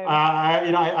every time?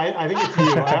 You know, I think it's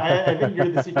you. I think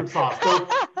you're the secret sauce.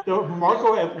 So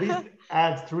Marco at least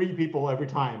adds 3 people every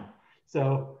time.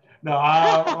 So no,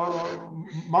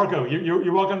 Marco,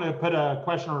 you're welcome to put a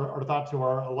question or thought to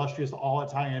our illustrious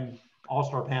all-Italian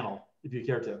all-star panel if you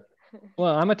care to.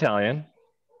 Well, I'm Italian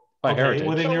by heritage.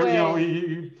 Well, then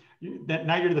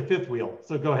now you're the 5th wheel.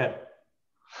 So go ahead.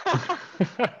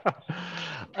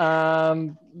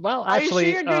 Well, actually, are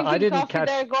you sure you're I didn't coffee catch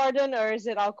there, Gordon, or is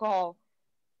it alcohol?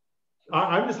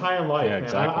 I'm just high on life, yeah,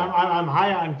 exactly. man. I'm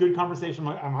high on good conversation.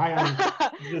 I'm high on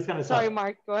this kind of stuff. Sorry,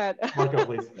 Mark. Go ahead. Marco,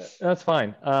 please. That's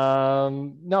fine.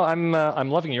 No,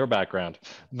 I'm loving your background,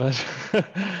 but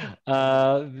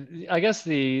I guess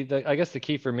the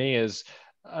key for me is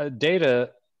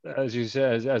data. As you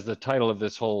said, as the title of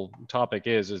this whole topic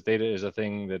is data is a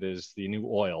thing that is the new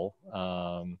oil.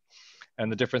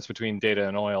 And the difference between data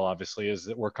and oil, obviously, is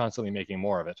that we're constantly making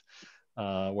more of it,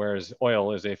 whereas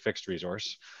oil is a fixed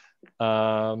resource.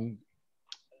 I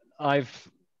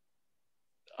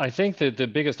think that the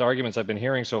biggest arguments I've been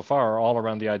hearing so far are all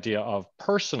around the idea of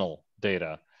personal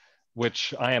data,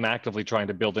 which I am actively trying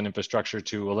to build an infrastructure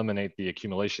to eliminate the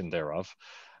accumulation thereof.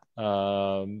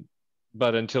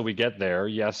 But until we get there,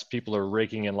 yes, people are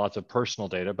raking in lots of personal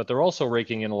data, but they're also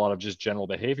raking in a lot of just general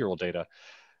behavioral data.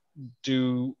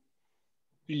 Do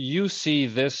you see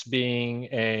this being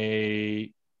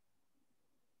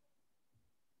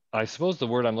I suppose the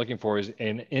word I'm looking for is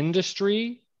an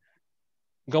industry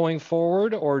going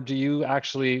forward, or do you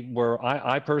actually, where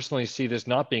I personally see this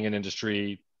not being an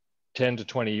industry 10 to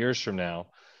 20 years from now,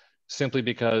 simply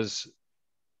because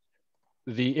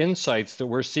the insights that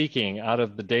we're seeking out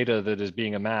of the data that is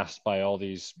being amassed by all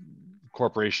these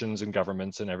corporations and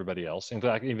governments and everybody else, in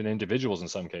fact, even individuals in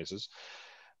some cases,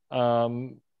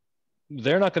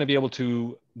 they're not going to be able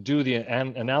to do the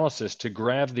analysis to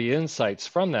grab the insights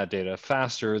from that data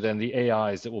faster than the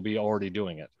AIs that will be already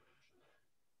doing it.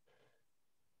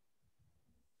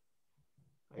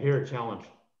 I hear a challenge.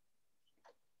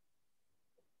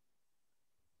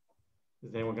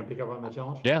 Is anyone going to pick up on that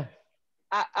challenge? Yeah.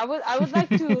 I would like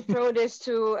to throw this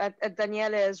at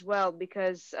Daniele as well,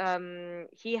 because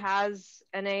he has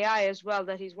an AI as well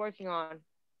that he's working on.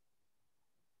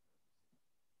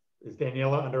 Is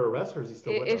Daniela under arrest, or is he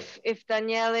still with us? If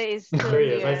Daniele is still there he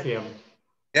is. here. I see him.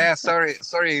 Yeah, sorry,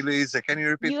 Eloisa. Can you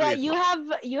repeat, please?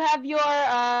 You have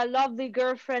your lovely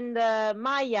girlfriend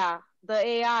Maya, the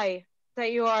AI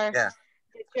that you're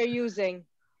using.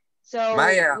 So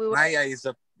Maya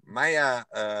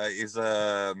is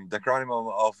the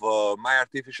acronym of My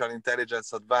Artificial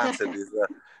Intelligence Advanced.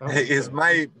 is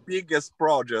my biggest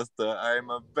project. I'm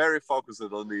very focused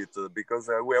on it because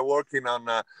we are working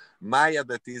on Maya,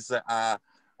 that is a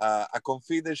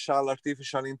confidential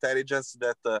artificial intelligence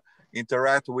that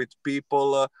interact with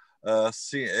people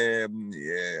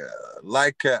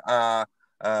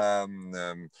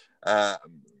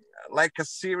like a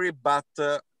Siri,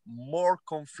 but more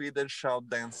confidential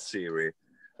than Siri.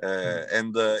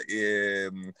 And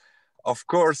of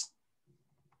course,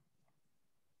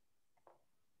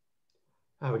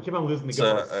 we keep on losing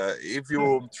the if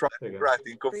you try to write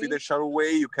in confidential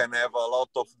way, you can have a lot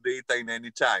of data in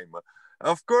any time.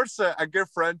 Of course, a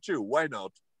girlfriend too. Why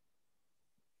not?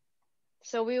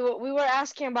 So we were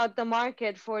asking about the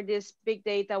market for this big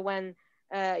data when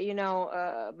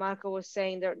Marco was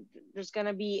saying there's going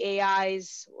to be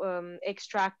AIs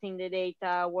extracting the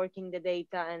data, working the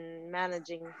data, and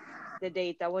managing the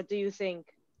data. What do you think?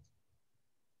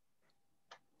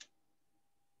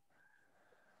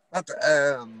 But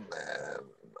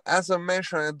as I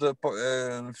mentioned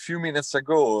a few minutes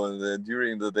ago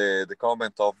during the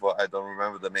comment of, I don't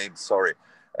remember the name, sorry.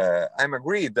 I'm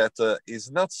agreed that it's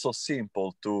not so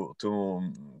simple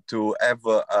to have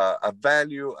a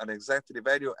value, an exact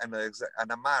value, and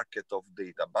a market of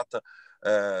data. But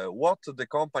what the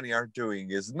company are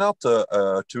doing is not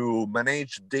to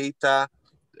manage data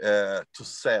to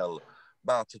sell,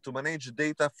 but to manage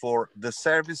data for the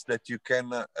service that you can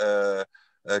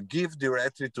give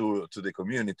directly to the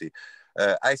community.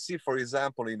 I see, for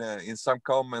example, in some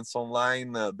comments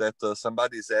online that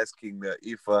somebody is asking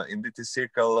if in DT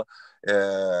Circle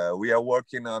we are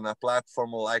working on a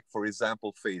platform like, for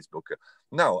example, Facebook.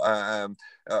 No,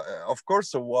 of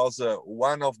course, it was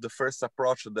one of the first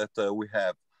approach that we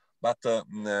have, but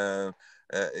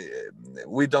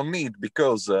we don't need,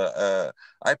 because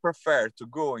I prefer to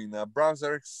go in a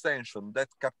browser extension that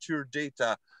capture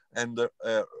data and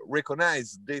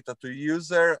recognize data to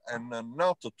user, and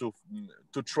not to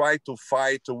try to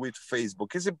fight with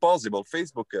Facebook. It's impossible.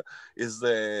 Facebook is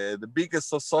the biggest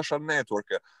social network.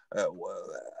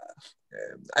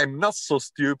 I'm not so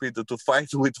stupid to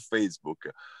fight with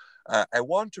Facebook. I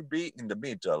want to be in the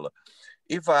middle.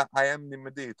 If I am in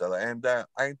the middle and I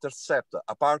intercept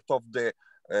a part of the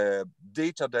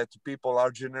data that people are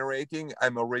generating,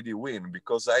 I'm already win,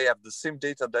 because I have the same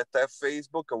data that I have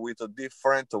Facebook with a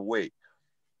different way.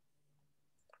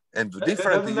 And the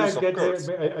different use, of course,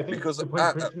 because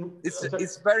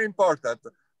it's very important,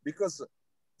 because,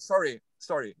 sorry,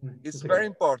 it's very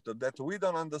important that we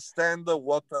don't understand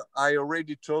what I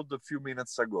already told a few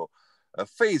minutes ago.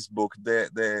 Facebook,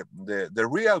 the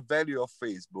real value of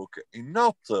Facebook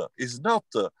is not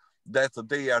that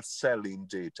they are selling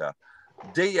data.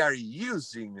 They are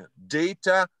using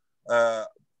data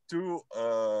to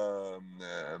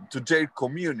their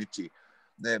community.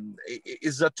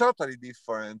 It's a totally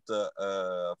different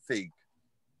thing.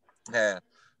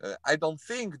 I don't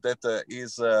think that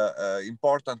is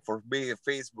important for me,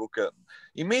 Facebook.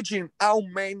 Imagine how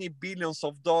many billions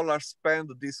of dollars spend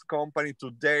this company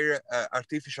to their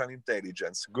artificial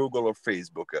intelligence, Google or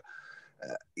Facebook.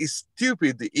 It's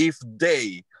stupid if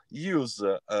they use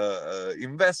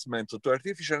investment to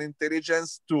artificial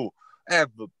intelligence to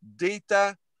have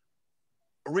data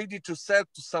ready to sell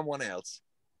to someone else.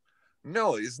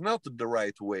 No, it's not the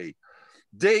right way.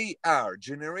 They are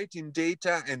generating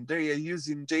data, and they are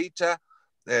using data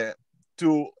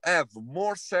to have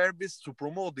more service to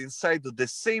promote inside the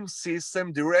same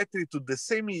system directly to the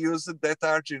same users that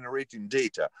are generating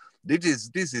data. This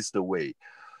is the way.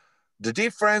 The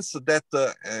difference that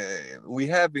we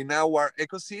have in our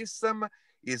ecosystem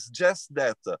is just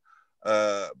that,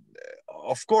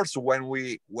 of course, when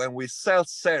we sell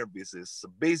services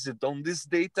based on this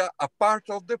data, a part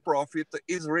of the profit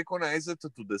is recognized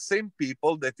to the same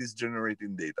people that is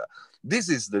generating data. This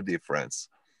is the difference.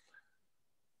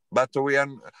 But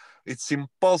it's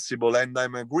impossible, and I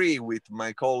agree with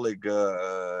my colleague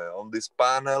on this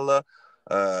panel,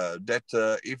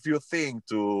 that if you think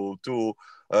to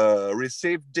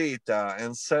receive data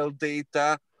and sell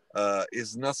data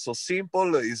is not so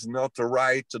simple, is not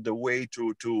right the way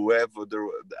to have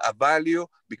a value,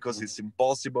 because it's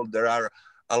impossible. There are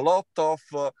a lot of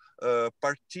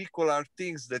particular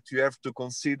things that you have to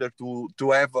consider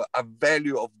to have a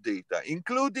value of data,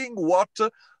 including what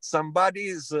somebody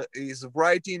is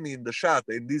writing in the chat,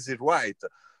 and this is right.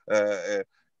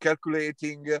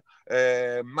 Calculating,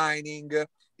 mining,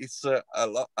 it's a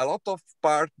lot of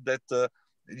part that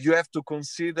you have to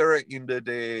consider in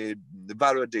the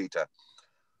value data.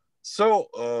 So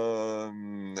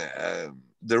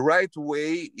the right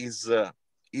way is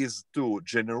to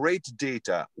generate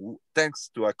data thanks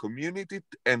to a community,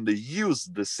 and use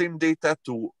the same data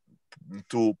to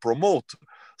promote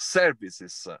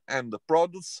services and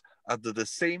products at the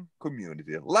same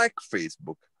community, like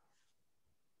Facebook.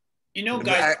 You know,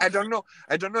 guys, I don't know,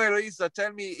 Eloisa,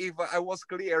 tell me if I was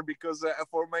clear, because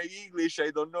for my English,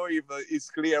 I don't know if it's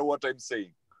clear what I'm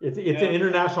saying. It's an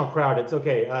international crowd. It's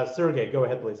okay. Sergey, go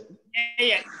ahead, please.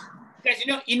 Yeah. Guys,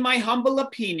 you know, in my humble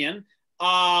opinion,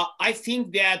 I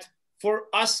think that for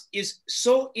us is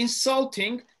so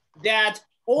insulting that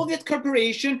all that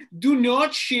corporation do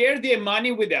not share their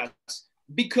money with us,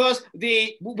 because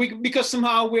because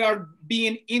somehow we are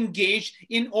being engaged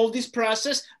in all this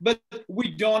process, but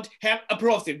we don't have a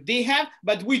profit. They have,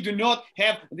 but we do not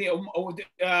have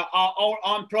our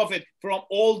own profit from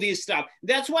all this stuff.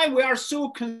 That's why we are so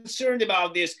concerned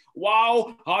about this.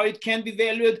 Wow, how it can be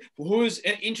valued, who's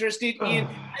interested in.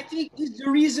 I think it's the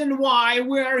reason why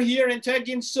we are here and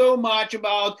talking so much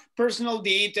about personal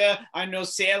data. I know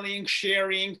selling,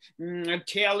 sharing,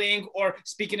 telling, or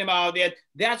speaking about it.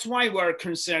 That's why we're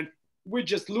concerned. We're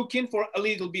just looking for a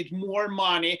little bit more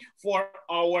money for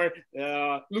our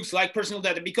looks like personal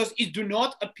data, because it do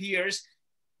not appears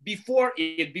before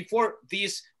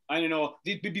this, I don't know,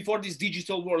 before this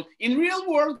digital world. In real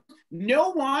world, no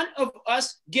one of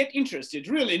us get interested,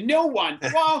 really, no one.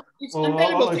 Wow, it's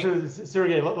unbelievable.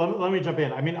 Sergey, let me jump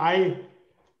in. I mean, I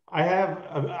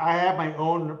have my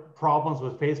own problems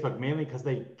with Facebook, mainly because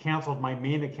they canceled my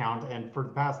main account, and for the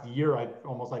past year,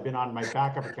 I've been on my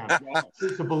backup account.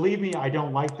 So believe me, I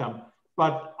don't like them.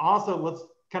 But also, let's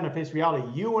kind of face reality.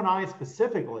 You and I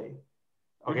specifically,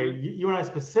 okay, you and I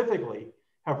specifically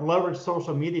have leveraged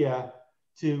social media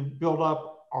to build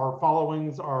up our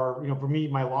followings, our, for me,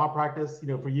 my law practice,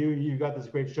 for you, you've got this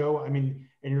great show. I mean,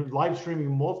 and you're live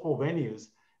streaming multiple venues,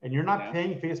 and you're not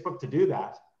paying Facebook to do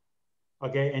that.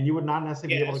 Okay, and you would not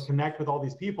necessarily be able to connect with all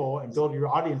these people and build your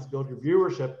audience, build your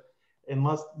viewership,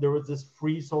 unless there was this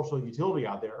free social utility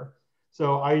out there.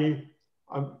 So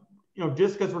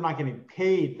just because we're not getting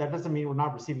paid, that doesn't mean we're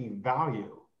not receiving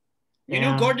value.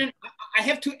 Gordon, I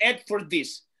have to add for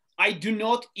this. I do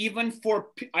not even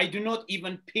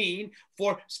pay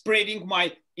for spreading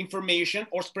my information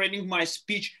or spreading my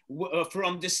speech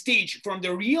from the stage, from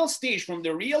the real stage, from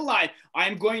the real life.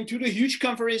 I'm going to the huge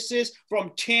conferences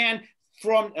from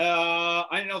I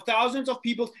don't know, thousands of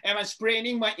people, and I'm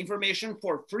spreading my information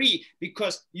for free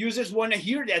because users want to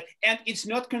hear that, and it's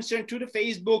not concerned to the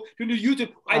Facebook, to the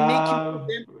YouTube. I'm making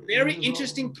them very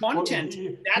interesting content.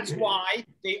 That's why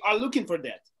they are looking for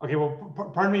that. Okay, well,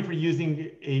 pardon me for using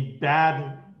a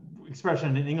bad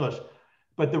expression in English,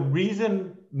 but the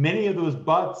reason many of those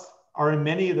butts are in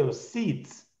many of those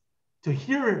seats to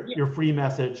hear your free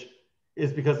message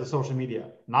is because of social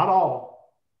media. Not all.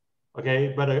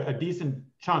 Okay, but a decent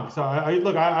chunk. So I'm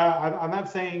not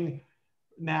saying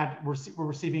that we're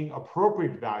receiving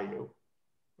appropriate value.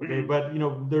 Okay, but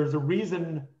there's a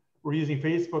reason we're using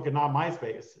Facebook and not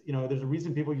MySpace. There's a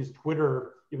reason people use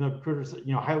Twitter, even though Twitter's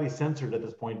highly censored at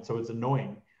this point, so it's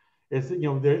annoying. It's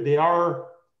they are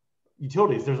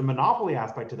utilities. There's a monopoly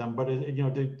aspect to them, but we're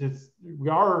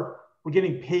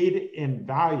getting paid in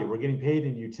value. We're getting paid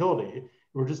in utility.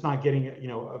 We're just not getting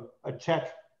a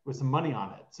check with some money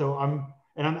on it. So I'm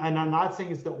not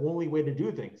saying it's the only way to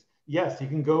do things. Yes, you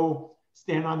can go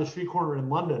stand on the street corner in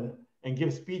London and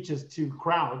give speeches to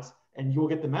crowds and you'll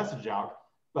get the message out.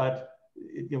 But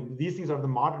these things are the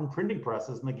modern printing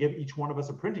presses, and they give each one of us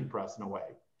a printing press in a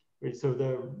way. Right? So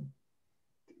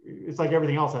it's like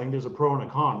everything else. I think there's a pro and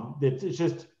a con. It's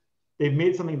just, they've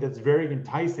made something that's very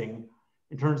enticing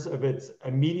in terms of its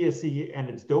immediacy and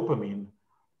its dopamine,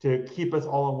 to keep us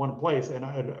all in one place. And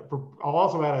I'll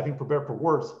also add, I think for better for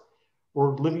worse,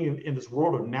 we're living in this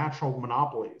world of natural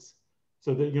monopolies.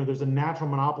 So that, there's a natural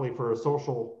monopoly for a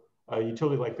social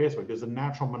utility like Facebook. There's a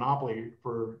natural monopoly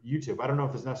for YouTube. I don't know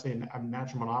if there's necessarily a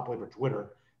natural monopoly for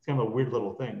Twitter. It's kind of a weird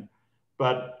little thing,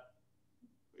 but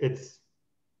it's,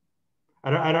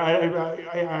 I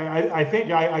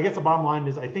guess the bottom line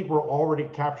is, I think we're already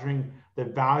capturing the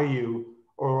value,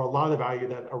 or a lot of the value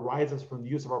that arises from the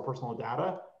use of our personal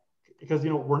data, because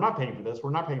we're not paying for this, we're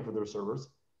not paying for their servers,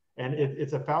 and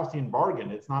it's a Faustian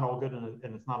bargain. It's not all good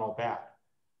and it's not all bad.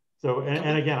 So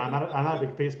and again, I'm not a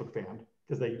big Facebook fan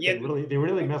because they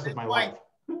really mess with my life.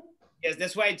 Yes,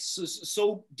 that's why it's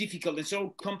so difficult and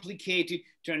so complicated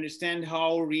to understand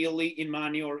how really in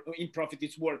money or in profit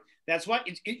it's worth. That's why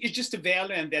it's just a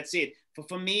value, and that's it.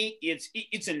 For me,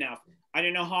 it's enough. I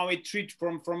don't know how it treats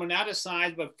from another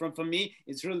side, but for me,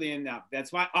 it's really enough.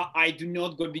 That's why I do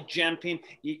not go be jumping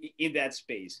in that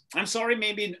space. I'm sorry,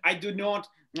 maybe I do not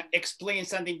explain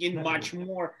something in much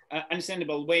more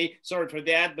understandable way. Sorry for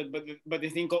that, but I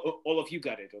think all of you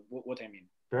got it, what I mean.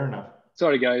 Fair enough.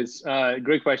 Sorry, guys.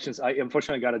 Great questions. I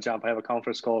unfortunately got to jump. I have a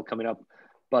conference call coming up.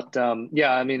 But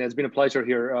yeah, I mean, it's been a pleasure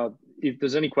here. If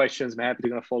there's any questions, I'm happy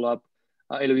to follow up.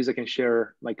 Eloisa can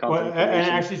share my contact information.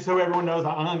 And actually, so everyone knows,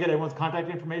 I'm going to get everyone's contact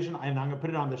information, and I'm going to put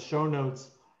it on the show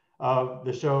notes of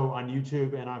the show on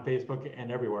YouTube and on Facebook and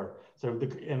everywhere. So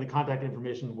the contact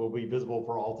information will be visible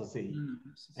for all to see.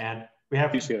 And we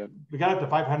got up to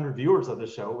 500 viewers of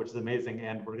this show, which is amazing.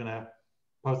 And we're going to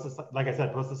post this, like I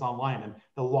said, post this online. And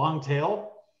the long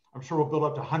tail, I'm sure will build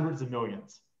up to hundreds of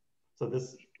millions. So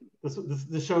this show is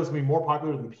going to be more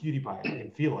popular than PewDiePie. I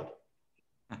can feel it.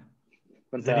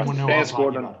 Thanks,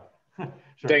 Gordon. Sure.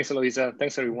 Thanks, Eloisa.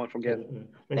 Thanks, everyone, for getting.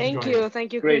 Thank you,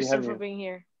 Christian, for being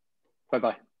here.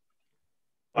 Bye-bye.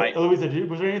 Bye. Eloisa,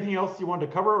 was there anything else you wanted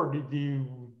to cover, or do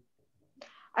you?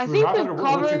 I think we covered.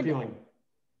 What's your feeling?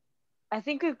 I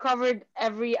think we covered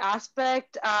every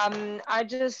aspect. I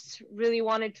just really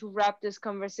wanted to wrap this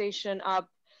conversation up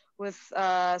with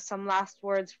some last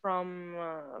words from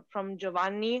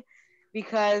Giovanni.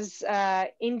 because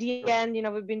in the end, you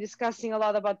know, we've been discussing a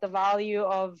lot about the value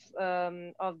of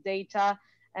data,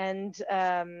 and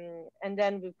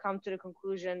then we've come to the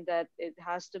conclusion that it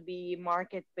has to be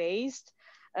market based,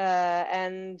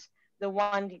 and the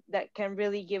one that can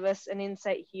really give us an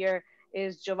insight here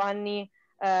is Giovanni.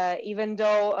 Even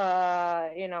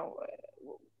though you know,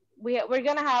 we're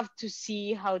gonna have to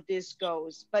see how this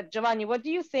goes. But Giovanni, what do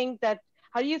you think that?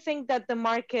 How do you think that the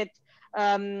market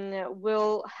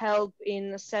will help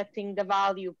in setting the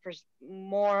value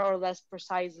more or less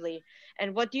precisely?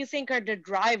 And what do you think are the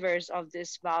drivers of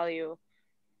this value?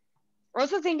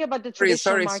 Also think about the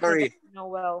traditional market that you know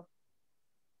well.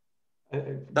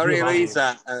 Sorry,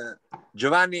 Eloisa.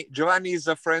 Giovanni is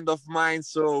a friend of mine,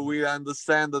 so we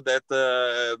understand that.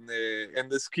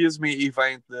 And excuse me if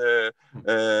I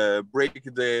break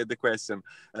the question.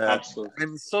 Absolutely.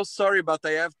 I'm so sorry, but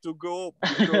I have to go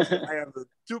because I have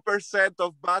 2%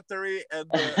 of battery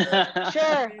and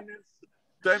sure.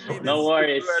 10 minutes no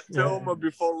worries. at home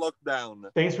before lockdown.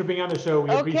 Thanks for being on the show. We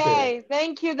appreciate it.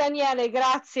 Thank you, Daniele.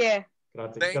 Grazie.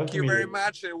 Thank you very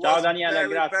much. It was Ciao, Daniele. very,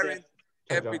 Grazie. very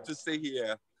happy to stay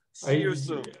here. See you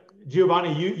soon.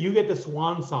 Giovanni, you get the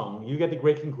swan song. You get the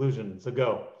great conclusion. So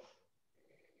go.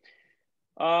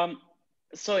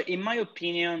 So in my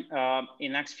opinion,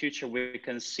 in next future, we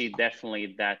can see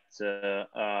definitely that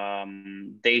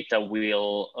data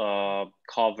will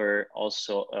cover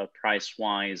also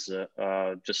price-wise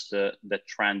just the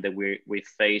trend that we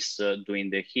face during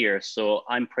the year. So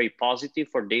I'm pretty positive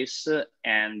for this,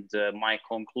 and my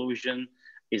conclusion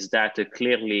is that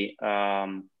clearly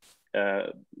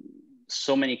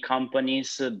so many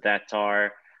companies that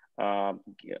are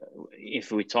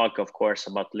if we talk, of course,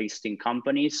 about listing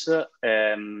companies,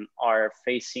 are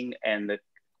facing and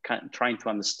trying to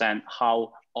understand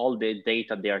how all the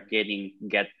data they are getting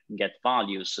get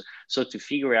values. So to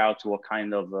figure out what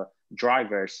kind of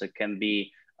drivers can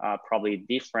be probably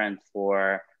different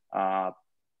for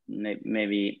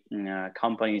maybe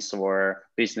companies or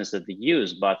business that they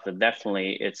use, but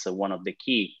definitely it's one of the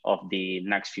key of the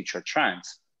next future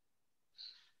trends.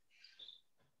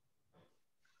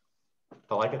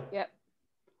 I like it. Yep.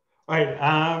 All right.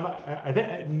 I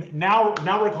think now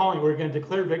we're calling. We're going to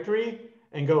declare victory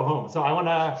and go home. So I want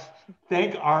to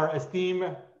thank our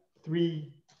esteemed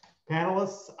 3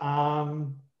 panelists.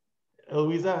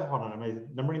 Eloisa, hold on, am I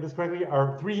numbering this correctly?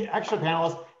 Our 3 extra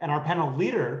panelists and our panel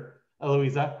leader,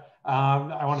 Eloisa.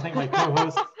 I want to thank my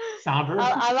co-host, Sandra.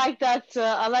 I like that.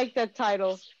 I like that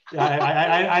title. Yeah,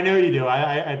 I know you do.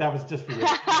 That was just for you.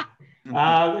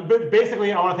 But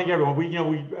basically, I want to thank everyone.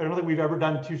 I don't think we've ever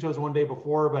done 2 shows one day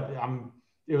before, but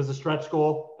it was a stretch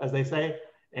goal, as they say,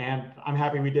 and I'm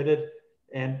happy we did it.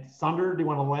 And Sander, do you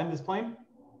want to land this plane?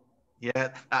 Yeah,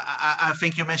 I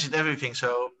think you mentioned everything.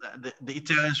 So the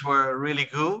Italians were really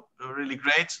good, really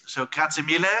great. So grazie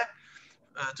mille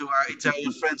to our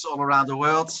Italian friends all around the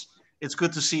world. It's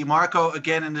good to see Marco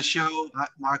again in the show.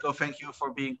 Marco, thank you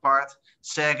for being part.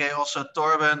 Sergey, also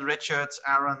Torben, Richard,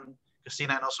 Aaron,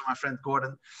 Christina, and also my friend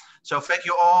Gordon. So thank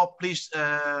you all. Please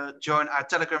join our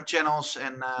Telegram channels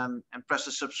and press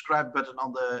the subscribe button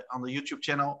on the YouTube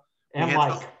channel. And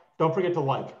like. Don't forget to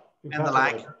like. And the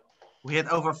like. We had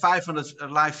over 500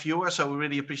 live viewers, so we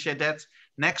really appreciate that.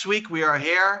 Next week we are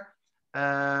here,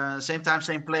 same time,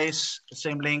 same place,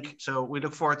 same link. So we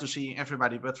look forward to seeing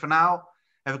everybody. But for now,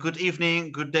 have a good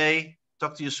evening, good day.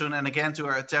 Talk to you soon. And again, to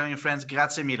our Italian friends,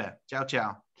 grazie mille. Ciao,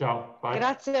 ciao. Ciao. Bye.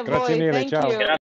 Grazie a voi. Thank you.